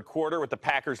the third quarter with the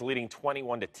Packers leading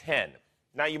 21-10.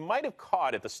 Now, you might have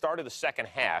caught at the start of the second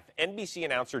half, NBC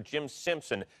announcer Jim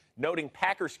Simpson noting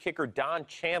Packers kicker Don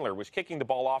Chandler was kicking the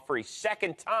ball off for a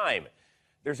second time.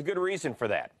 There's a good reason for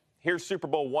that. Here's Super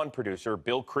Bowl I producer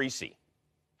Bill Creasy.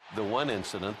 The one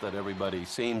incident that everybody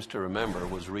seems to remember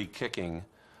was re-kicking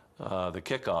the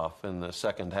kickoff in the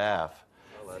second half.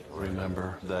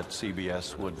 Remember that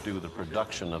CBS would do the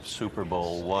production of Super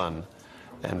Bowl I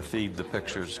and feed the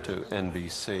pictures to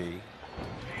NBC.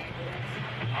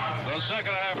 The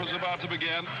second half is about to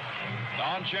begin.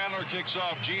 Don Chandler kicks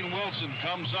off. Gene Wilson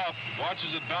comes up,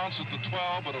 watches it bounce at the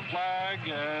 12, but a flag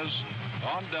has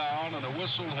gone down and a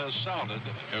whistle has sounded.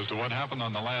 As to what happened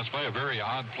on the last play, a very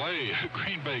odd play.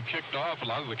 Green Bay kicked off. A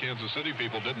lot of the Kansas City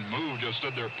people didn't move, just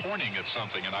stood there pointing at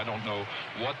something, and I don't know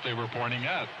what they were pointing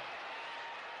at.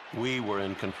 We were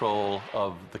in control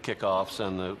of the kickoffs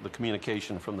and the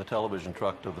communication from the television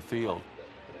truck to the field.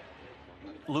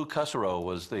 Lou Cusero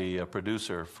was the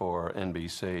producer for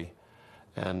NBC,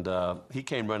 and he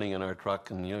came running in our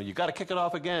truck, and, you got to kick it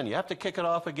off again. You have to kick it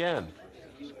off again.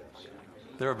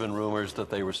 There have been rumors that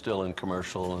they were still in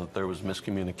commercial and that there was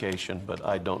miscommunication, but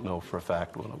I don't know for a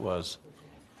fact what it was.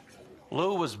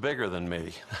 Lou was bigger than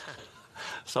me.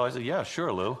 So I said, yeah,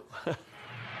 sure, Lou.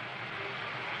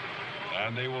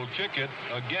 And they will kick it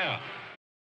again.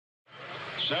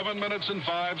 7 minutes and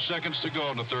 5 seconds to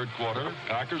go in the third quarter.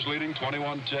 Packers leading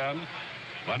 21-10.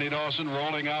 Lenny Dawson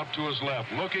rolling out to his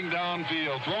left, looking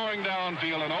downfield, throwing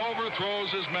downfield, and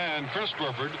overthrows his man, Chris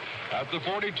Burford, at the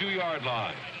 42-yard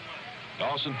line.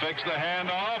 Dawson fakes the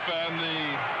handoff, and the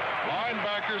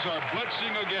linebackers are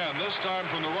blitzing again, this time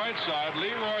from the right side.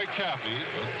 Leroy Caffey,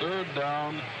 a third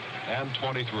down and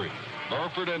 23.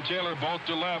 Burford and Taylor both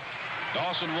to left.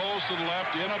 Dawson rolls to the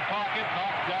left, in a pocket,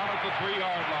 knocked down at the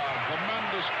 3-yard line.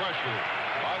 Tremendous pressure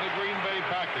by the Green Bay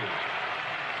Packers.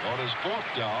 Well, it is fourth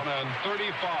down and 35,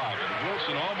 and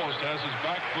Wilson almost has his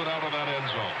back foot out of that end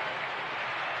zone.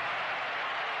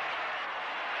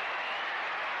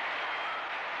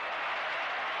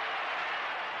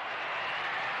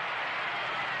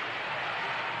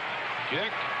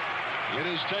 Kick. It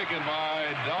is taken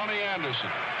by Donnie Anderson.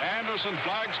 Anderson,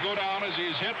 flags go down as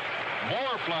he's hit.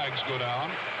 More flags go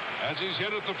down as he's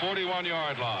hit at the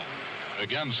 41-yard line.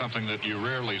 Again, something that you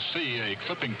rarely see, a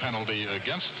clipping penalty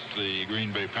against the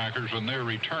Green Bay Packers when they're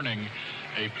returning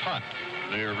a punt.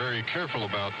 They are very careful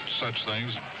about such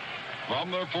things.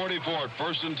 From their 44,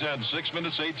 first and 10, 6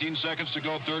 minutes, 18 seconds to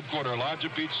go, third quarter. Elijah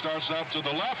Pete starts out to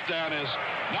the left and is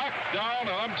knocked down.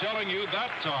 And I'm telling you,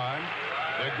 that time,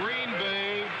 the Green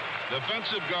Bay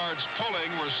defensive guards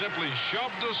pulling were simply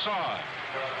shoved aside.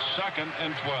 Second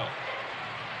and 12.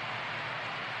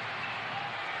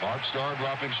 Bart Starr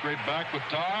dropping straight back with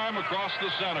time across the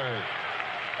center.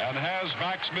 And has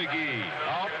Max McGee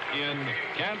out in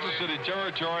Kansas City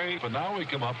territory. But now we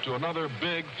come up to another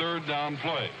big third down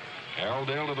play. Harold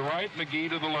Dale to the right, McGee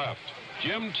to the left.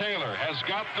 Jim Taylor has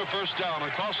got the first down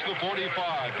across the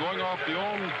 45, going off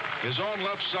his own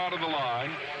left side of the line.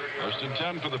 First and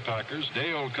 10 for the Packers.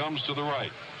 Dale comes to the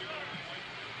right.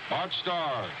 Bart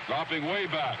Starr dropping way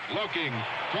back, looking,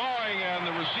 throwing, and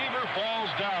the receiver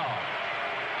falls down.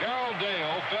 Harold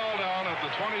Dale fell down at the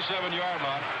 27-yard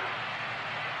line.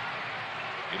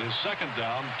 It is second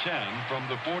down, 10 from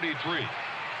the 43.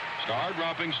 Starr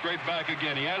dropping straight back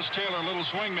again. He has Taylor, little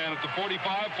swing man at the 45,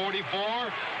 44.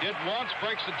 Hit once,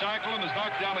 breaks the tackle, and is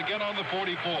knocked down again on the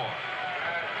 44.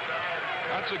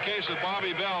 That's a case of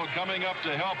Bobby Bell coming up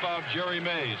to help out Jerry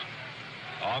Mays.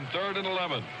 On third and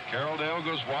 11, Harold Dale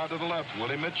goes wide to the left.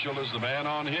 Willie Mitchell is the man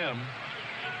on him.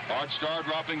 Bart Starr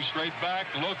dropping straight back,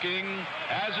 looking,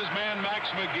 has his man Max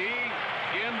McGee.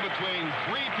 in between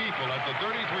three people at the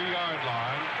 33-yard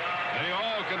line. They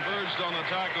all converged on the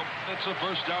tackle. It's a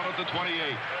first down at the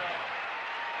 28.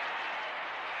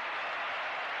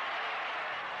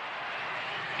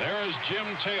 There is Jim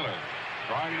Taylor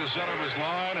trying to set up his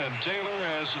line, and Taylor,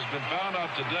 as has been found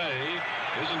out today,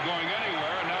 isn't going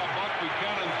anywhere. And now Buck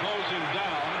Buchanan throws him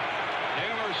down.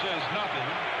 Taylor says nothing.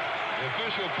 The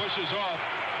official pushes off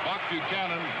Buck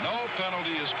Buchanan. No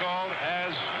penalty is called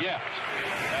as yet,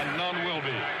 and none will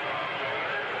be.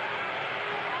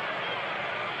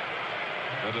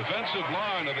 The defensive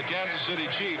line of the Kansas City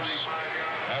Chiefs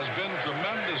has been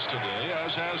tremendous today,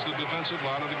 as has the defensive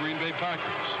line of the Green Bay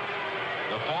Packers.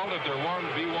 The fault, if there weren't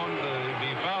to be one to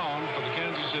be found for the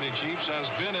Kansas City Chiefs, has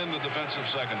been in the defensive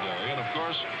secondary. And, of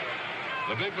course,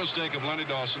 the big mistake of Lenny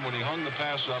Dawson when he hung the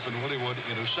pass up and Willie Wood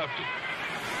intercepted.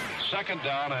 Second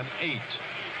down and 8.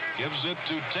 Gives it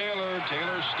to Taylor.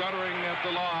 Taylor stuttering at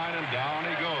the line, and down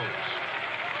he goes.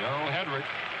 Gerald Hedrick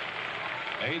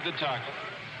made the tackle.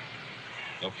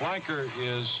 The flanker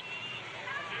is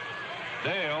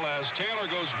Dale, as Taylor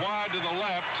goes wide to the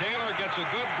left. Taylor gets a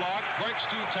good block, breaks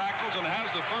 2 tackles, and has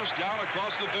the first down across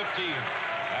the 15.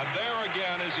 And there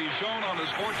again, as he's shown on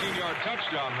his 14-yard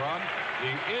touchdown run,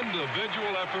 the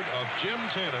individual effort of Jim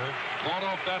Taylor brought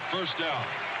off that first down.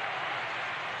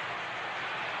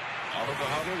 Out of the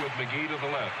huddle with McGee to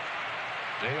the left.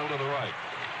 Dale to the right.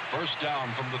 First down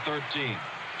from the 13.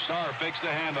 Starr fakes the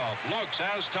handoff, looks,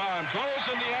 has time, throws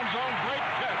in the end zone. Great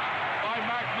catch by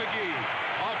Mac McGee.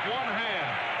 Off one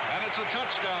hand, and it's a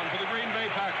touchdown for the Green Bay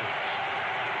Packers.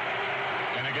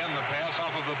 And again, the pass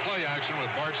off of the play action with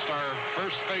Bart Starr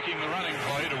first faking the running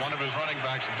play to one of his running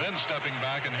backs, then stepping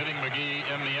back and hitting McGee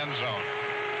in the end zone.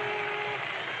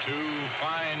 2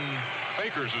 fine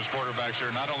fakers as quarterbacks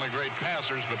here, not only great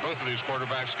passers, but both of these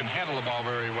quarterbacks can handle the ball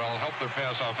very well, help their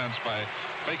pass offense by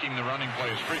faking the running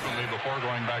plays frequently before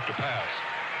going back to pass.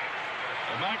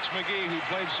 Max McGee, who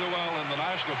played so well in the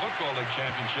National Football League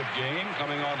championship game,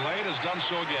 coming on late, has done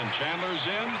so again. Chandler's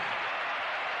in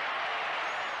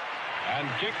and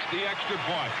kicks the extra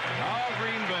point. Now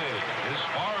Green Bay is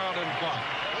far out in front.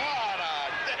 What a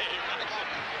day!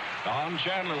 Don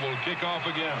Chandler will kick off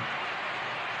again.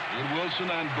 Ian Wilson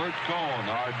and Bert Cohn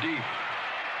are deep.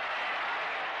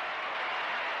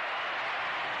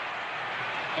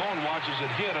 Cohn watches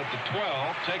it hit at the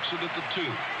 12, takes it at the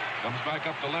 2. Comes back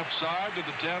up the left side to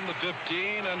the 10, the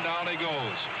 15, and down he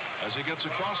goes. As he gets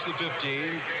across the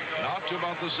 15, out to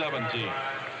about the 17.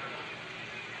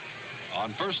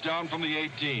 On first down from the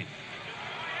 18.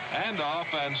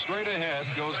 Handoff, and straight ahead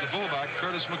goes the fullback,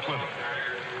 Curtis McClinton.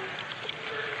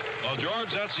 Well,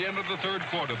 George, that's the end of the third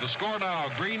quarter. The score now,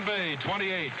 Green Bay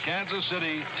 28, Kansas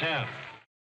City 10.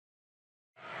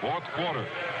 Fourth quarter.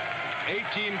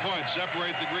 18 points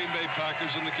separate the Green Bay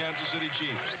Packers and the Kansas City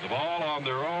Chiefs. The ball on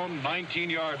their own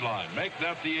 19-yard line. Make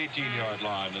that the 18-yard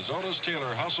line. As Otis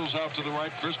Taylor hustles out to the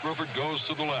right, Chris Burford goes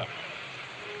to the left.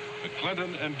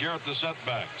 McClinton and Garrett the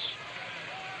setbacks.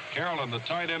 Carolyn, the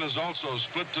tight end, is also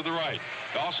split to the right.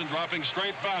 Dawson dropping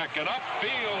straight back and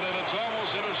upfield, and it's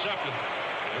almost intercepted.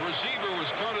 The receiver was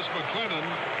Curtis McClinton,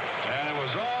 and it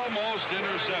was almost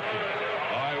intercepted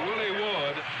by Willie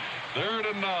Wood.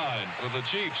 3rd and 9 for the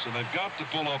Chiefs, and they've got to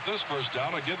pull off this first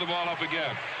down and give the ball up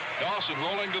again. Dawson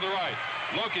rolling to the right,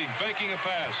 looking, faking a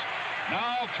pass.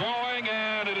 Now throwing,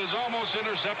 and it is almost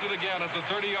intercepted again at the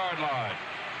 30-yard line.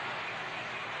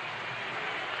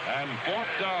 And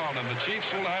 4th down, and the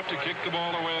Chiefs will have to kick the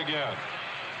ball away again.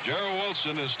 Gerald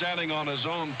Wilson is standing on his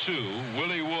own 2.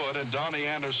 Willie Wood and Donnie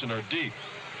Anderson are deep.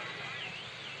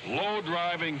 Low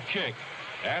driving kick.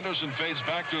 Anderson fades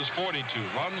back to his 42,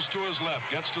 runs to his left,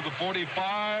 gets to the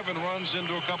 45, and runs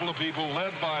into a couple of people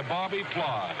led by Bobby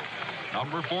Ply,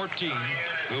 number 14,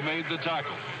 who made the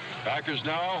tackle. Packers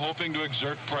now hoping to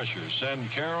exert pressure. Send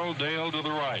Carroll Dale to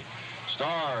the right.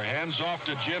 Starr hands off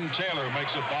to Jim Taylor,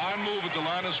 makes a fine move at the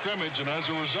line of scrimmage, and as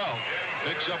a result,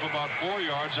 picks up about 4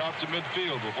 yards out to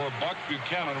midfield before Buck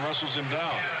Buchanan wrestles him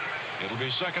down. It'll be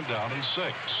 2nd down and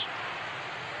 6.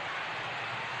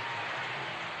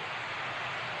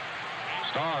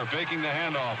 Starr faking the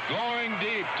handoff, going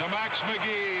deep to Max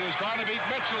McGee, who's trying to beat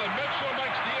Mitchell, and Mitchell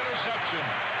makes the interception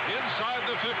inside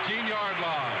the 15-yard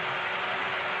line.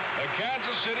 The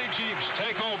Kansas City Chiefs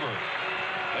take over.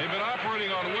 They've been operating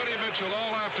on Willie Mitchell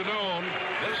all afternoon.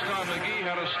 This time McGee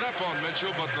had a step on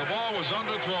Mitchell, but the ball was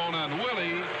underthrown, and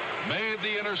Willie made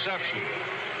the interception.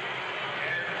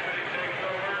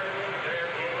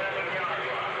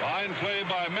 Fine play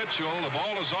by Mitchell. The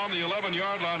ball is on the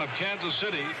 11-yard line of Kansas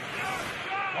City.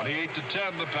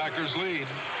 28-10, the Packers lead.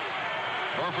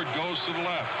 Burford goes to the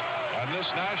left. And this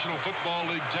National Football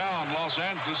League town, Los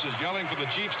Angeles, is yelling for the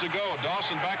Chiefs to go.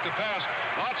 Dawson back to pass.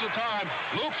 Lots of time.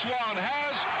 Loops one.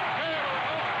 Has Taylor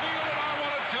outfield, and I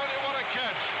want to tell you what a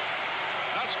catch.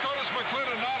 That's Curtis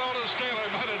McClinton, not Otis Taylor,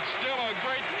 but it's still a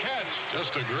great catch.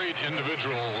 Just a great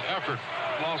individual effort.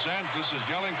 Los Angeles is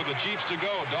yelling for the Chiefs to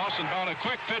go. Dawson found a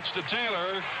quick pitch to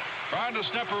Taylor, trying to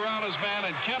step around his man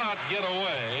and cannot get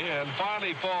away, and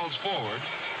finally falls forward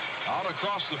out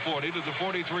across the 40 to the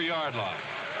 43-yard line.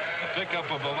 A pickup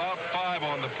of about 5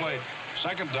 on the plate.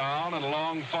 Second down and a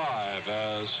long 5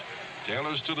 as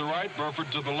Taylor's to the right,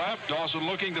 Burford to the left. Dawson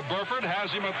looking to Burford, has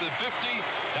him at the 50,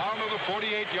 down to the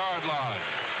 48-yard line.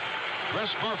 Chris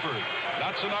Burford,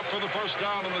 that's enough for the first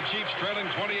down, and the Chiefs trailing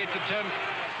 28-10.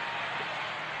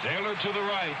 Taylor to the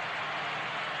right.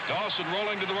 Dawson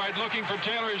rolling to the right, looking for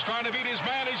Taylor. He's trying to beat his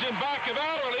man. He's in back of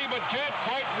Adderley, but can't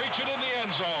quite reach it in the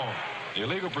end zone. The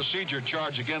illegal procedure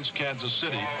charge against Kansas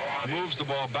City moves the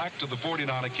ball back to the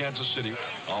 49 of Kansas City.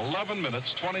 11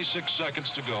 minutes, 26 seconds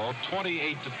to go.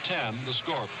 28-10 the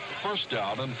score. First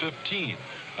down and 15.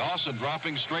 Dawson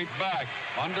dropping straight back.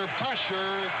 Under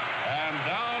pressure. And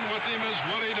down with him is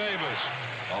Willie Davis.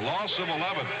 A loss of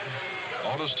 11.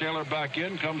 Otis Taylor back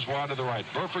in, comes wide to the right.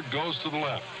 Burford goes to the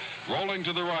left. Rolling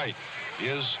to the right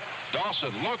is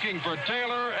Dawson looking for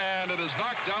Taylor, and it is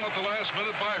knocked down at the last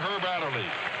minute by Herb Adderley.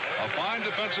 A fine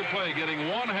defensive play, getting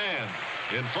one hand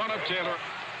in front of Taylor.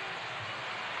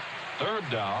 Third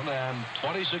down and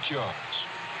 26 yards.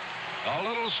 A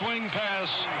little swing pass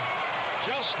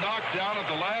just knocked down at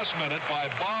the last minute by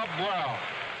Bob Brown.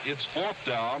 It's fourth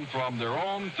down from their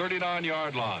own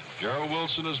 39-yard line. Gerald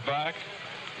Wilson is back.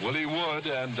 Willie Wood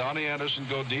and Donnie Anderson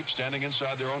go deep, standing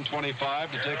inside their own 25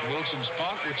 to take Wilson's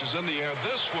punt, which is in the air.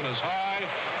 This one is high.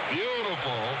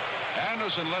 Beautiful.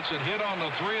 Anderson lets it hit on the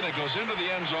 3, and it goes into the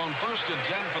end zone. First and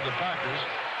 10 for the Packers.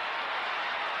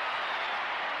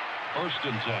 First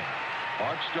and 10.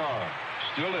 Bart Starr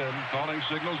still in, calling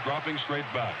signals, dropping straight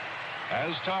back.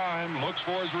 Has time, looks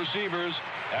for his receivers,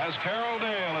 has Carroll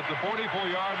Dale at the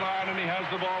 44-yard line, and he has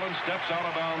the ball and steps out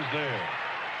of bounds there.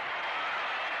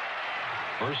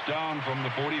 First down from the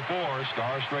 44.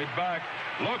 Starr straight back,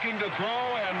 looking to throw,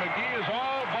 and McGee is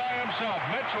all by himself.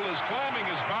 Mitchell is clamming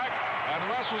his back and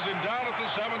wrestles him down at the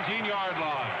 17-yard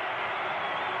line.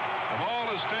 The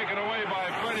ball is taken away by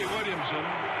Freddie Williamson,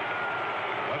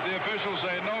 but the officials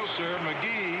say, no, sir,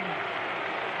 McGee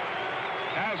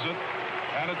has it,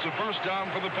 and it's a first down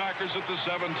for the Packers at the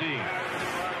 17.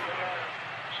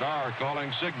 Starr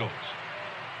calling signals.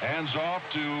 Hands off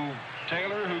to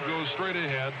Taylor, who goes straight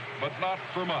ahead, but not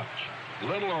for much.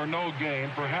 Little or no gain,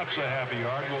 perhaps a half a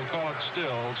yard. We'll call it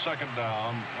still second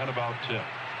down and about 10.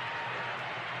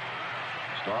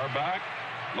 Starr back,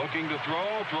 looking to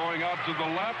throw, throwing out to the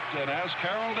left, and has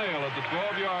Carroll Dale at the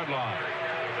 12-yard line.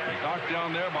 He's knocked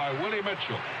down there by Willie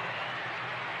Mitchell.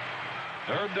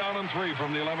 Third down and 3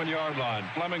 from the 11-yard line.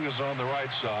 Fleming is on the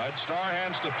right side. Starr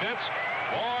hands to Pitts.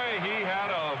 Boy, he had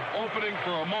an opening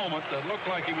for a moment that looked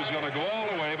like he was going to go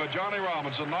all the way, but Johnny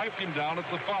Robinson knifed him down at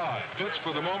the 5. Pitts,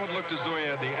 for the moment, looked as though he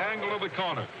had the angle of the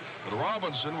corner, but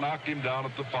Robinson knocked him down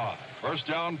at the 5. First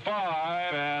down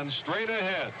 5, and straight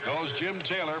ahead goes Jim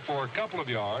Taylor for a couple of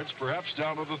yards, perhaps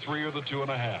down to the 3 or the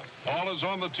 2.5. Ball is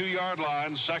on the 2-yard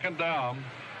line, second down.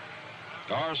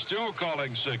 Starr still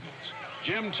calling signals.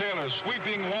 Jim Taylor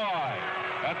sweeping wide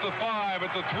at the 5,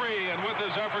 at the 3, and with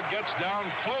his effort gets down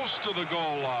close to the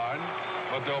goal line,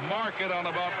 but they'll mark it on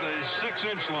about the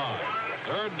 6-inch line.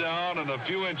 Third down and a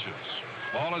few inches.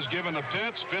 Ball is given to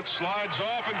Pitts. Pitts slides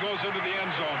off and goes into the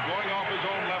end zone, going off his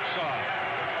own left side.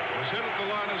 Was hit at the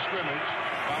line of scrimmage,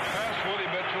 got past Willie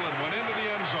Mitchell, and went into the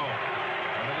end zone.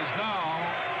 And it is now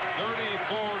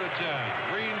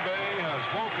 34-10. Green Bay has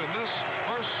woken this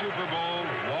first Super Bowl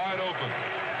wide open.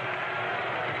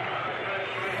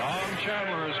 Don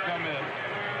Chandler has come in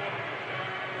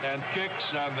and kicks,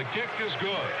 and the kick is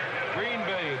good. Green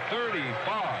Bay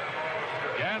 35,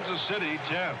 Kansas City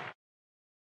 10.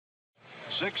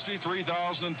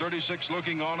 63,036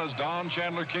 looking on as Don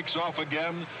Chandler kicks off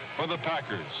again for the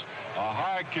Packers. A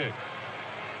high kick.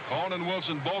 Cohn and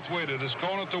Wilson both waited as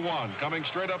Cohn at the 1, coming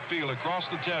straight upfield across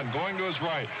the 10, going to his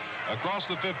right, across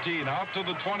the 15, out to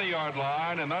the 20-yard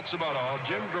line, and that's about all.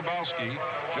 Jim Grabowski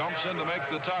jumps in to make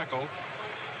the tackle.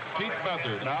 Pete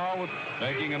Beathard now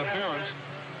making an appearance.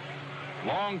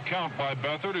 Long count by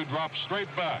Beathard, who drops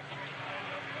straight back.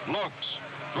 Looks,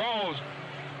 throws,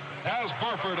 has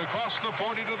Burford across the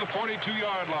 40 to the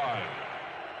 42-yard line.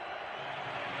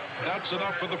 That's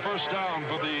enough for the first down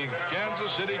for the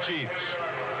Kansas City Chiefs.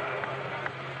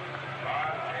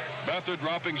 Beathard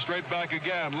dropping straight back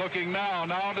again. Looking now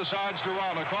decides to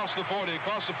run across the 40,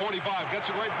 across the 45. Gets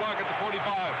a great block at the 45.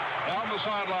 Down the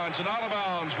sidelines and out of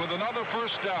bounds with another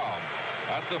first down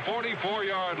at the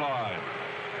 44-yard line.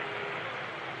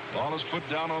 Ball is put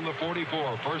down on the 44,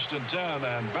 1st and 10,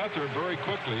 and Beathard very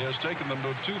quickly has taken them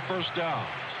to 2 first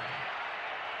downs.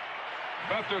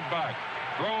 Beathard back,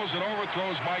 throws and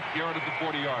overthrows Mike Garrett at the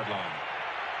 40-yard line.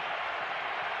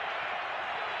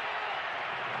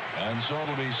 And so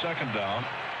it'll be 2nd down.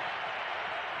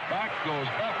 Back goes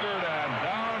Beathard, and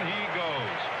down he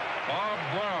goes. Bob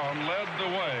Brown led the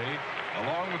way,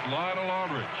 along with Lionel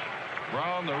Aldridge.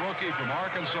 Brown, the rookie from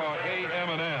Arkansas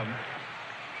A&M.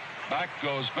 Back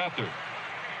goes Beathard.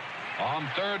 On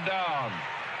 3rd down,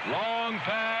 long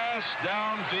pass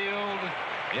downfield,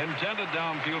 intended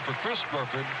downfield for Chris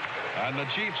Burford, and the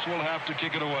Chiefs will have to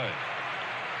kick it away.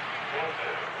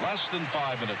 Less than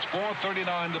 5 minutes,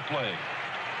 4:39 to play.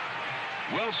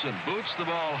 Wilson boots the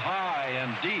ball high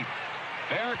and deep.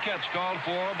 Fair catch called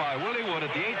for by Willie Wood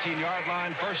at the 18-yard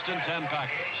line, 1st and 10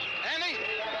 Packers. Andy,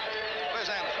 where's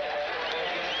Andy?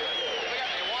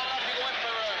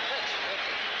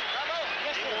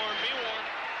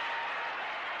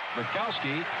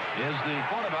 Burkowski is the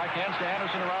quarterback. Hands to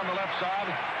Anderson around the left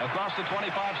side. Across the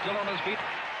 25, still on his feet.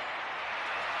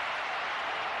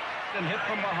 And hit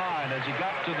from behind as he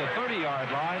got to the 30-yard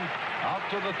line, out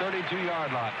to the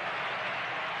 32-yard line.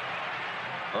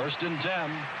 1st and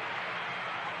 10.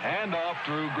 Handoff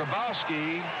to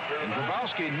Grabowski. And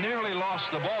Grabowski nearly lost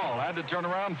the ball. Had to turn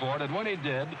around for it. And when he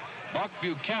did, Buck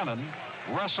Buchanan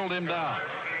wrestled him down.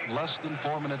 Less than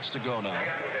 4 minutes to go now.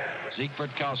 Zeke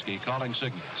Burkowski calling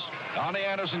signals. Donnie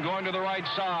Anderson going to the right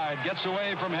side. Gets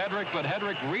away from Hedrick, but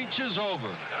Hedrick reaches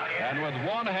over. And with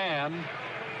one hand,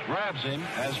 grabs him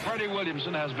as Freddie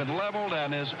Williamson has been leveled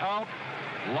and is out,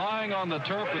 lying on the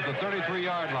turf at the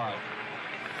 33-yard line.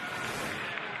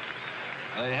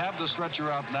 They have the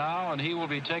stretcher out now, and he will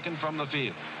be taken from the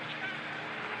field.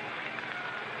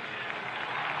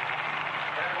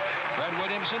 Fred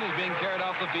Williamson is being carried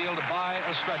off the field by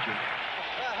a stretcher.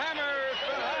 The hammer.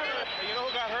 You know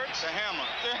who got hurt? The hammer.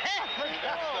 The hammer.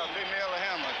 Big nail the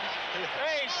hammer.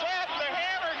 Hey, Slap, the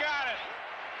hammer got it.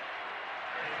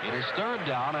 It is 3rd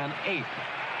down and 8.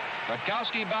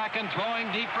 Burkowski back and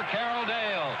throwing deep for Carroll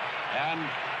Dale. And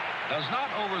does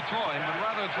not overthrow him, but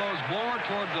rather throws more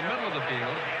toward the middle of the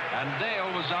field. And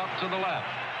Dale was out to the left.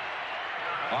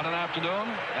 What an afternoon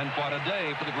and quite a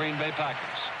day for the Green Bay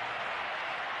Packers.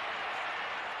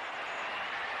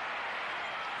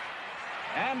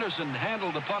 Anderson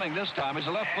handled the punting this time. He's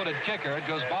a left-footed kicker. It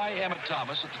goes by Emmett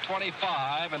Thomas at the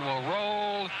 25 and will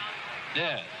roll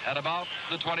dead at about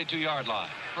the 22-yard line.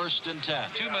 1st and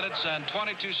 10. 2 minutes and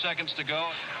 22 seconds to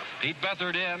go. Pete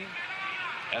Beathard in.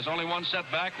 Has only one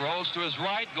setback. Rolls to his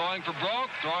right, going for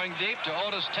broke, throwing deep to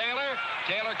Otis Taylor.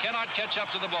 Taylor cannot catch up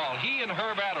to the ball. He and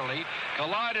Herb Adderley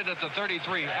collided at the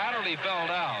 33. Adderley fell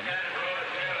down.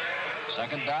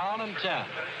 2nd down and 10.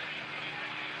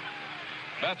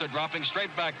 Beathard dropping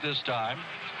straight back this time.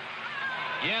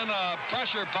 In a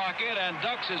pressure pocket and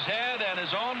ducks his head, and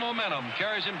his own momentum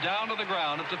carries him down to the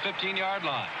ground at the 15-yard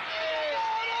line.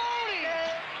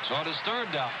 So it is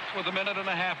 3rd down with a minute and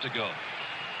a half to go.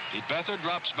 Pete Beathard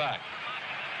drops back.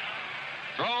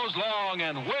 Throws long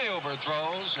and way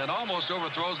overthrows and almost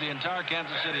overthrows the entire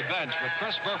Kansas City bench, but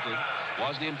Chris Burford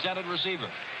was the intended receiver.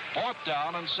 4th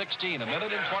down and 16, a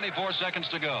minute and 24 seconds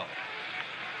to go.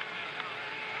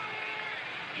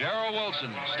 Gerald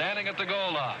Wilson standing at the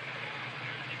goal line.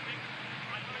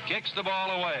 Kicks the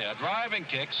ball away. A driving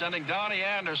kick sending Donnie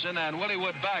Anderson and Willie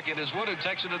Wood back. It is Wood who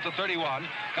takes it at the 31.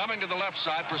 Coming to the left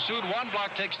side. Pursued. One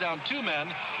block takes down 2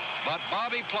 men. But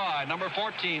Bobby Ply, number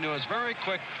 14, who is very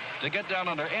quick to get down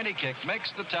under any kick,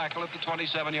 makes the tackle at the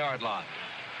 27-yard line.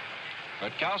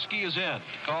 Burkowski is in.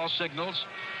 Call signals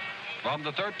from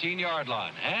the 13-yard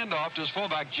line. Handoff to his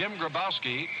fullback, Jim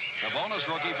Grabowski, the bonus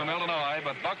rookie from Illinois,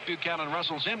 but Buck Buchanan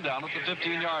wrestles him down at the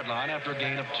 15-yard line after a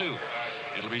gain of 2.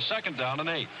 It'll be 2nd down and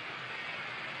 8.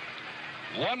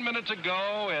 1 minute to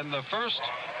go in the first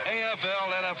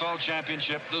AFL-NFL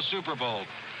championship, the Super Bowl.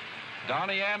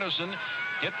 Donnie Anderson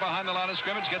hit behind the line of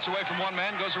scrimmage, gets away from one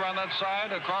man, goes around that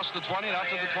side, across the 20, and out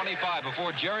to the 25,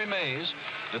 before Jerry Mays,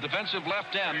 the defensive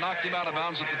left end, knocked him out of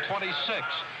bounds at the 26.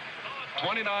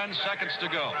 29 seconds to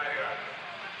go.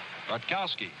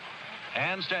 Burkowski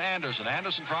hands to Anderson.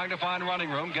 Anderson trying to find running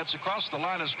room, gets across the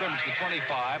line of scrimmage to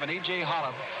 25, and E.J.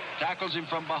 Hollop tackles him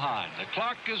from behind. The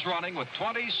clock is running with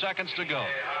 20 seconds to go.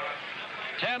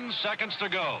 10 seconds to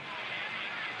go.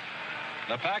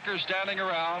 The Packers standing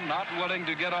around, not willing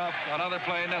to get off another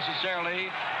play necessarily.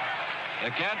 The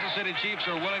Kansas City Chiefs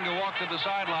are willing to walk to the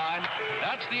sideline.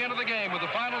 That's the end of the game with the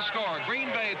final score. Green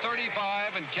Bay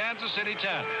 35 and Kansas City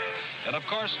 10. And, of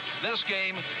course, this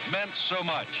game meant so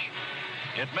much.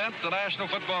 It meant the National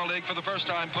Football League for the first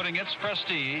time putting its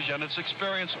prestige and its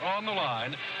experience on the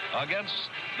line against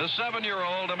the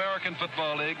 7-year-old American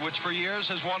Football League, which for years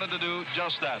has wanted to do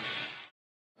just that.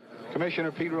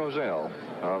 Commissioner Pete Rozelle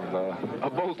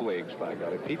of both leagues, by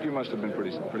golly. Pete, you must have been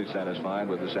pretty satisfied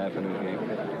with this afternoon's game.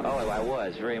 Oh, I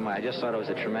was very much. I just thought it was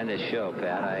a tremendous show,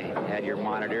 Pat. I had your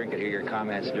monitor and could hear your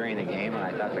comments during the game, and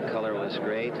I thought the color was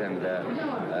great.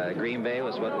 And Green Bay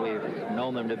was what we've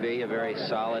known them to be, a very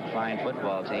solid, fine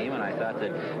football team. And I thought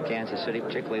that Kansas City,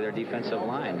 particularly their defensive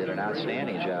line, did an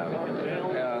outstanding job.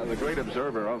 The great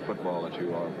observer of football that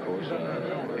you are, of course,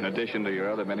 in addition to your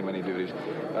other many duties,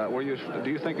 do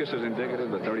you think this is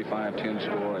indicative of the 35-10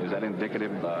 score? Is that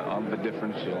indicative of the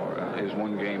difference, or is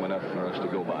one game enough for us to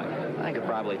go by? I think it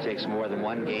probably takes more than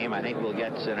one game. I think we'll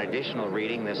get an additional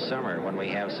reading this summer when we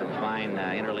have some fine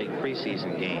interleague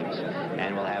preseason games,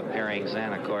 and we'll have pairings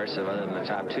then, of course, of other than the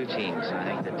top two teams. And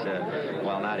I think that,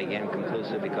 while not again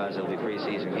conclusive because it'll be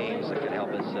preseason games, that could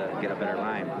help us get a better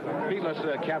line. Pete, let's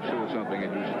capsule something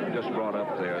that you just brought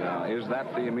up there. Now, is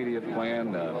that the immediate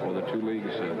plan for the two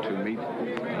leagues to meet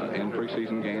in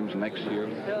preseason games next year?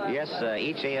 Yes,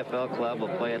 each AFL club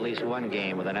will play at least one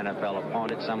game with an NFL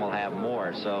opponent. Some will have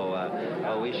more.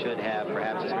 So we should have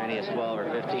perhaps as many as 12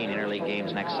 or 15 interleague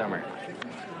games next summer.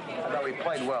 I thought we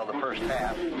played well the first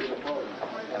half,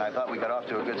 and I thought we got off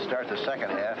to a good start the second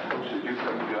half.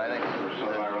 But I think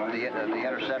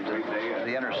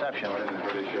the interception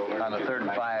on the 3rd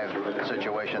and 5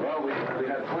 situation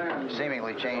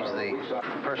seemingly changed the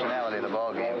personality of the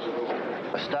ball game.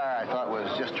 The Star, I thought, was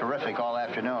just terrific all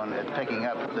afternoon at picking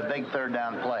up the big 3rd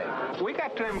down play. We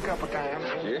got to him a couple times.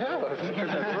 Yeah.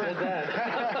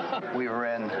 We were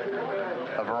in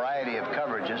a variety of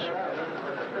coverages,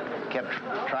 kept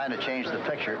trying to change the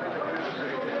picture,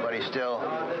 but he still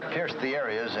pierced the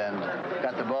areas and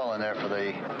got the ball in there for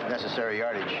the necessary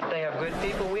yardage. They have good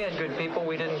people. We had good people.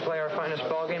 We didn't play our finest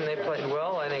ball game. They played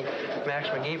well. I think Max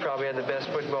McGee probably had the best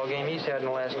football game he's had in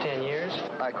the last 10 years.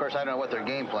 Of course, I don't know what their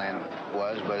game plan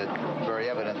was, but it's very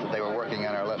evident that they were working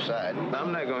on our left side.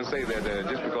 I'm not going to say that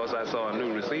just because I saw a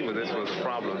new receiver, this was a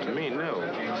problem to me. No,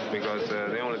 because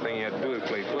the only thing you have to do is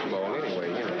play football anyway.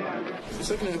 You know. The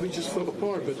second half, we just fell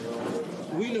apart, but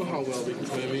we know how well we can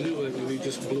play. I mean, we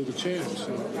just blew the chance.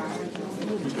 So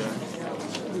we'll be back.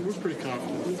 We're pretty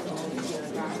confident.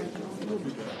 We'll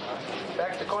be back.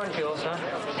 Back to cornfields, huh?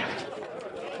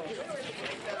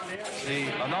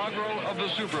 The inaugural of the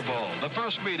Super Bowl, the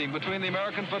first meeting between the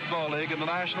American Football League and the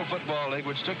National Football League,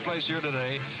 which took place here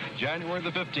today, January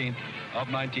the 15th of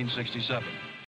 1967.